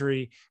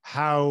century,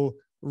 how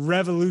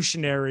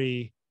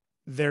revolutionary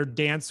their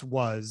dance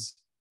was.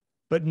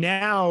 But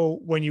now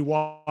when you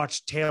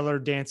watch Taylor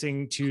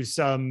dancing to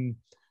some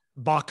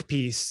Bach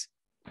piece,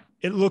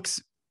 it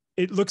looks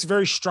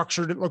very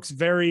structured. It looks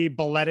very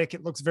balletic.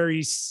 It looks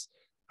very,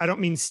 I don't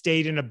mean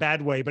staid in a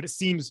bad way, but it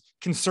seems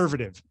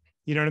conservative.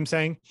 You know what I'm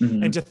saying?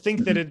 Mm-hmm. And to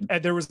think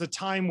that there was a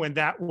time when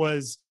that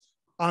was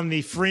on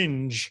the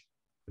fringe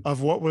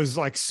of what was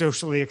like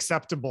socially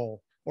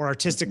acceptable or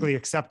artistically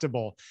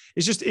acceptable.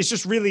 It's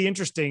just really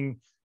interesting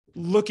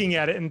looking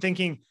at it and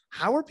thinking,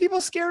 how are people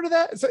scared of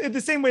that? So in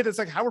the same way that's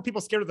like, how are people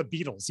scared of the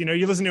Beatles? You know,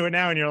 you listen to it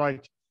now and you're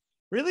like,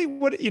 really?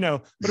 What, you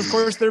know, but of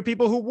course there are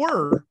people who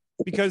were,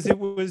 because it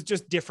was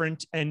just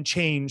different and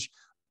change.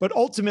 But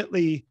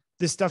ultimately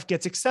this stuff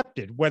gets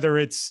accepted, whether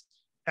it's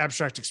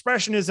abstract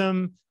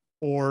expressionism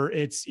or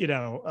it's, you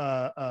know,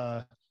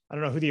 I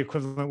don't know who the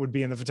equivalent would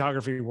be in the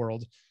photography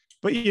world,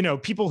 but, you know,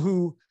 people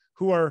who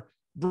are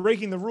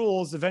breaking the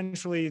rules,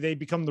 eventually they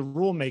become the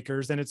rule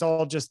makers. And it's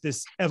all just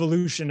this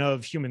evolution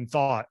of human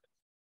thought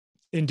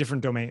in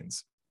different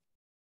domains.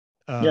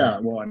 Yeah,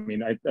 well, I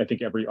mean, I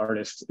think every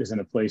artist is in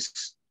a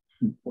place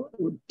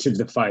to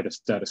defy the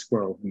status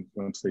quo. And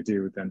once they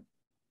do, then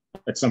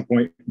at some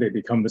point they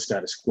become the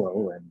status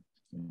quo. And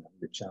you know,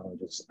 the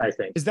challenges, I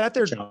think. Is that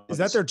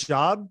their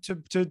job to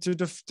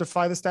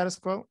defy the status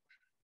quo?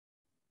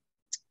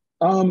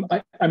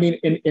 I mean,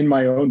 in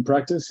my own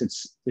practice,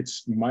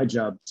 it's my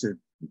job to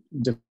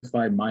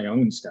defy my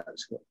own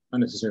status quo.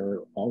 Not necessarily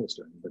always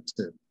doing, but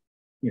to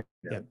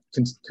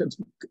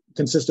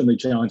consistently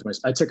challenge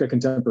myself. I took a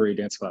contemporary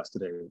dance class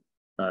today,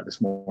 this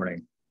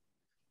morning.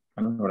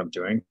 I don't know what I'm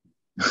doing.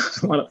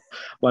 a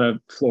lot of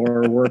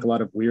floor work, a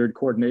lot of weird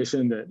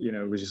coordination that, you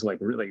know, was just like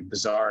really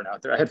bizarre and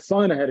out there. I had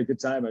fun. I had a good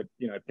time. I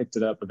picked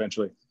it up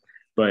eventually,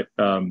 but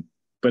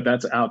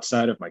that's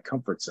outside of my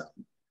comfort zone.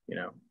 You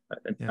know, I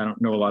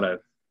don't know I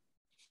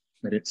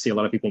didn't see a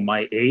lot of people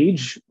my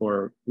age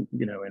or,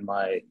 you know, in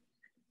my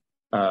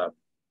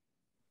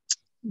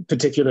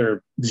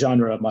particular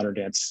genre of modern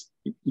dance,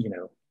 you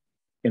know,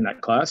 in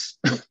that class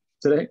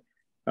today.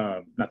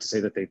 Not to say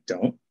that they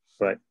don't,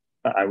 but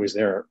I was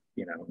there,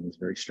 you know, it was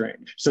very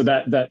strange. So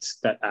that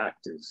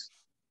act is,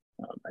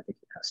 I think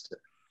it has to.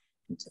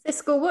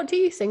 Cisco, what do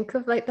you think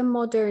of like the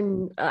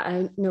modern,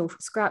 no,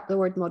 scrap the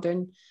word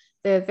modern,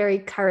 the very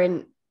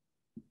current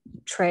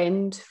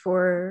trend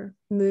for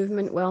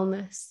movement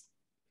wellness?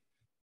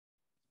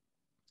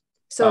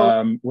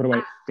 So what do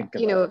I think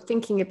about? You know,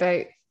 thinking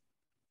about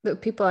the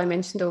people I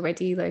mentioned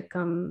already, like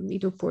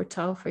Ido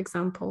Portal, for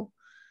example,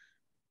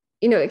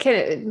 you know, kind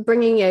of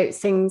bringing out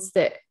things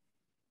that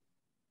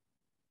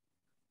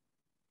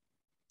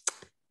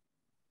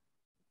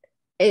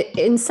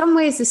in some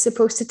ways is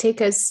supposed to take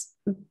us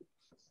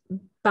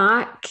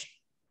back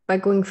by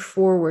going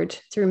forward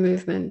through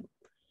movement.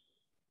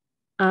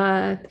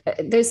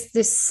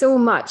 There's so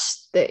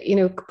much that, you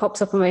know,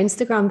 pops up on my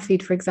Instagram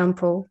feed, for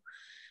example.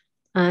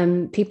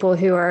 People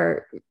who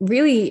are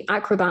really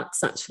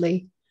acrobats,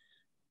 actually,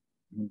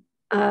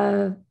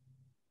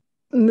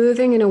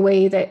 moving in a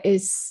way that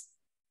is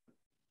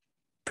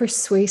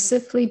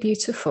persuasively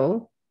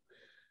beautiful,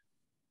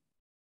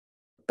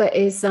 but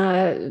is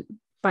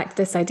back to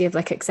this idea of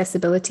like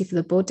accessibility for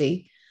the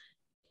body,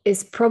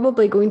 is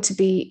probably going to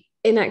be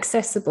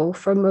inaccessible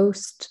for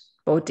most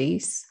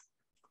bodies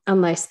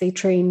unless they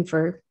train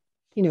for,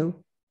 you know,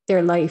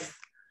 their life.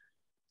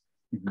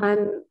 Mm-hmm.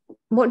 And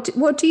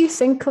what do you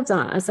think of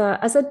that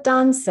as a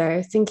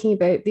dancer, thinking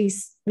about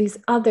these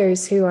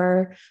others who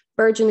are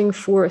burgeoning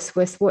forth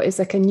with what is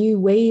like a new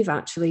wave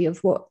actually of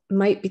what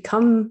might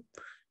become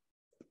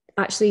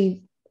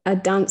actually a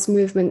dance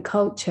movement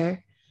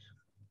culture?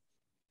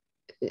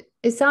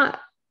 Is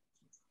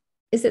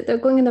it they're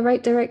going in the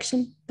right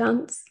direction,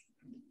 dance?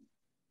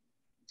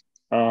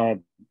 I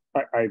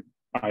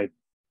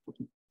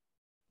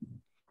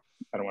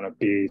don't want to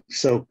be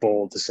so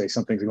bold to say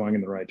something's going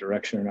in the right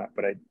direction or not,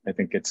 but I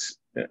think it's.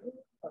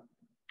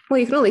 Well,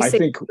 you can only say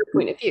your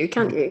point of view,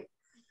 can't you?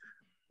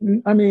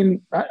 I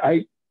mean,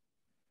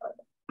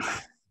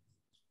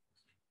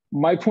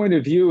 my point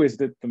of view is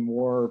that the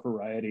more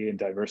variety and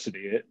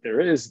diversity there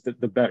is,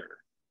 the better.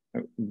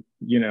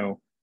 You know,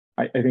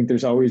 I think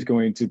there's always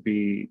going to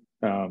be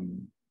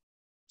the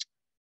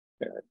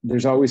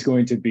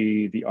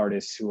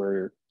artists who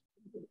are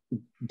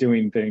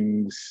doing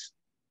things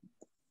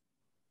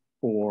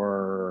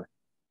for,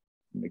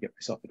 let me get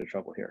myself into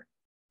trouble here,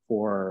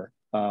 for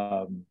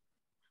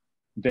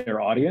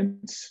their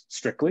audience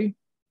strictly,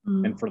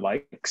 and for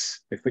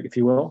likes, if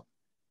you will.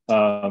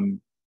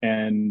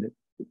 and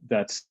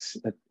that's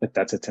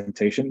a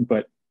temptation.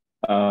 But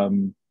I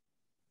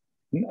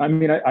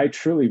mean, I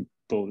truly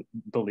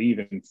believe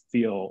and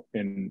feel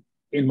in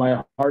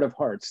my heart of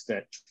hearts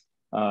that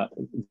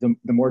the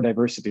more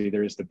diversity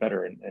there is, the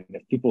better. And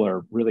if people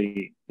are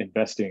really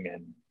investing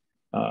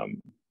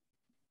in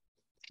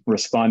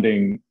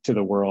responding to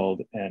the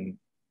world and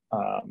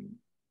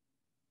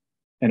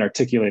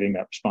articulating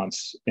that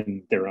response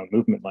in their own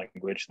movement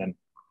language, then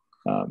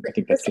I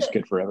think that's just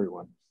good for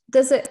everyone.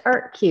 Does it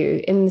irk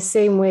you in the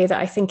same way that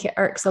I think it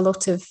irks a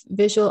lot of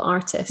visual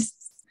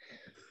artists,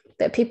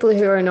 that people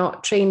who are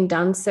not trained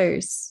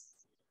dancers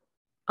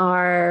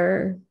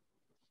are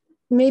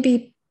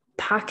maybe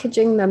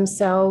packaging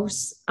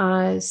themselves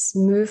as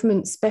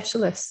movement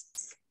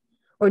specialists?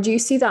 Or do you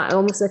see that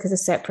almost like as a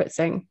separate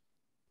thing?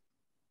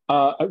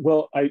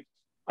 Well,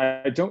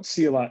 I don't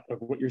see a lot of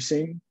what you're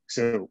seeing.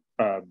 So,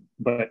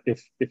 but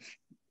if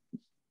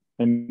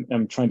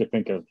I'm trying to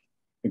think of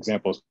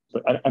examples,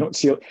 but I don't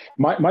see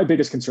my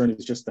biggest concern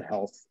is just the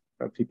health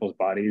of people's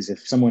bodies.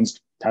 If someone's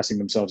passing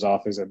themselves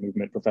off as a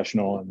movement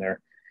professional and they're,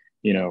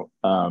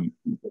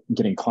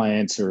 getting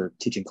clients or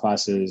teaching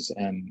classes,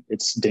 and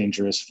it's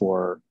dangerous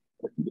for,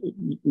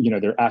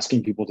 they're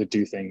asking people to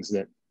do things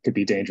that could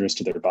be dangerous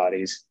to their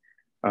bodies,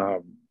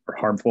 or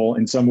harmful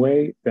in some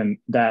way, then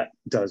that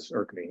does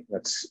irk me.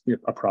 That's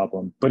a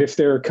problem. But if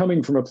they're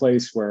coming from a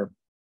place where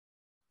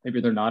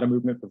maybe they're not a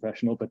movement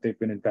professional, but they've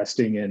been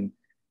investing in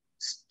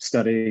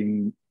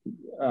studying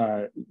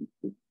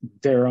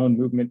their own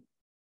movement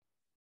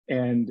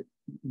and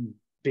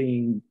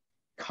being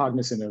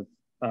cognizant of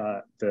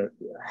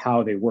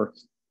how they work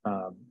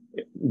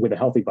with a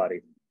healthy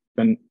body,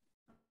 then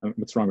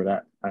what's wrong with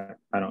that?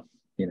 I don't,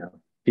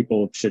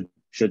 people should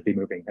be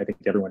moving. I think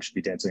everyone should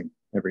be dancing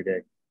every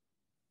day.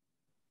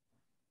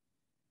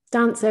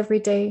 Dance every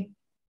day.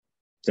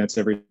 Dance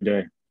every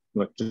day.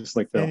 Look, just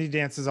like Bill. And he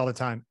dances all the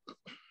time.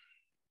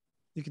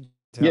 You can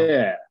tell.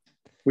 Yeah.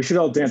 We should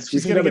all dance. We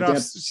She's should gonna have a get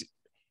dance.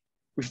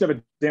 We should have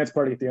a dance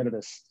party at the end of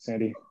this,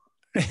 Sandi.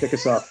 Kick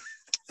us off.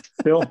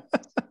 Bill,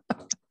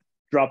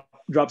 drop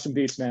some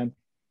beats, man.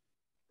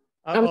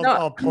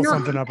 I'll pull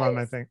something up on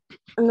my thing.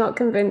 I'm not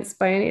convinced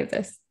by any of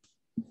this.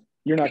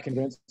 You're not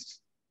convinced?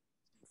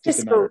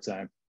 Just a matter of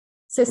time.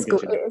 Cisco,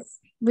 it's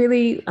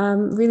really,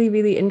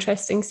 really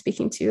interesting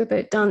speaking to you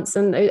about dance.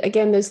 And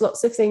again, there's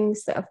lots of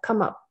things that have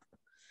come up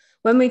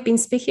when we've been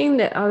speaking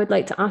that I would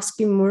like to ask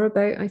you more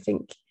about, I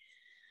think.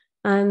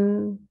 I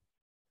mean,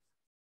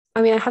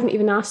 I haven't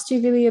even asked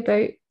you really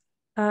about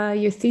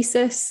your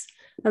thesis.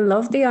 I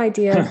love the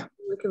idea of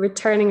like a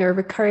returning or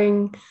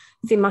recurring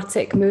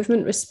thematic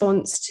movement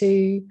response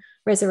to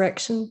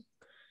resurrection.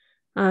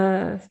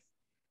 Yeah.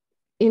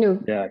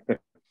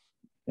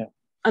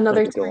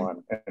 Another go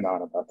on and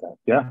on about that.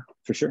 Yeah,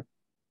 for sure.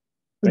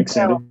 Thanks,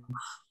 Sandi.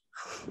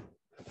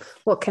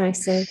 What can I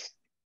say?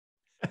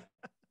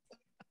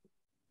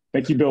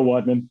 Thank you, Bill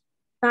Wadman.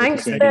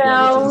 Thanks,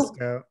 Bill.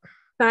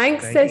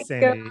 Thanks,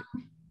 Cisco.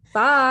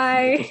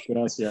 Bye.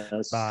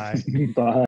 Gracias. Bye. Bye.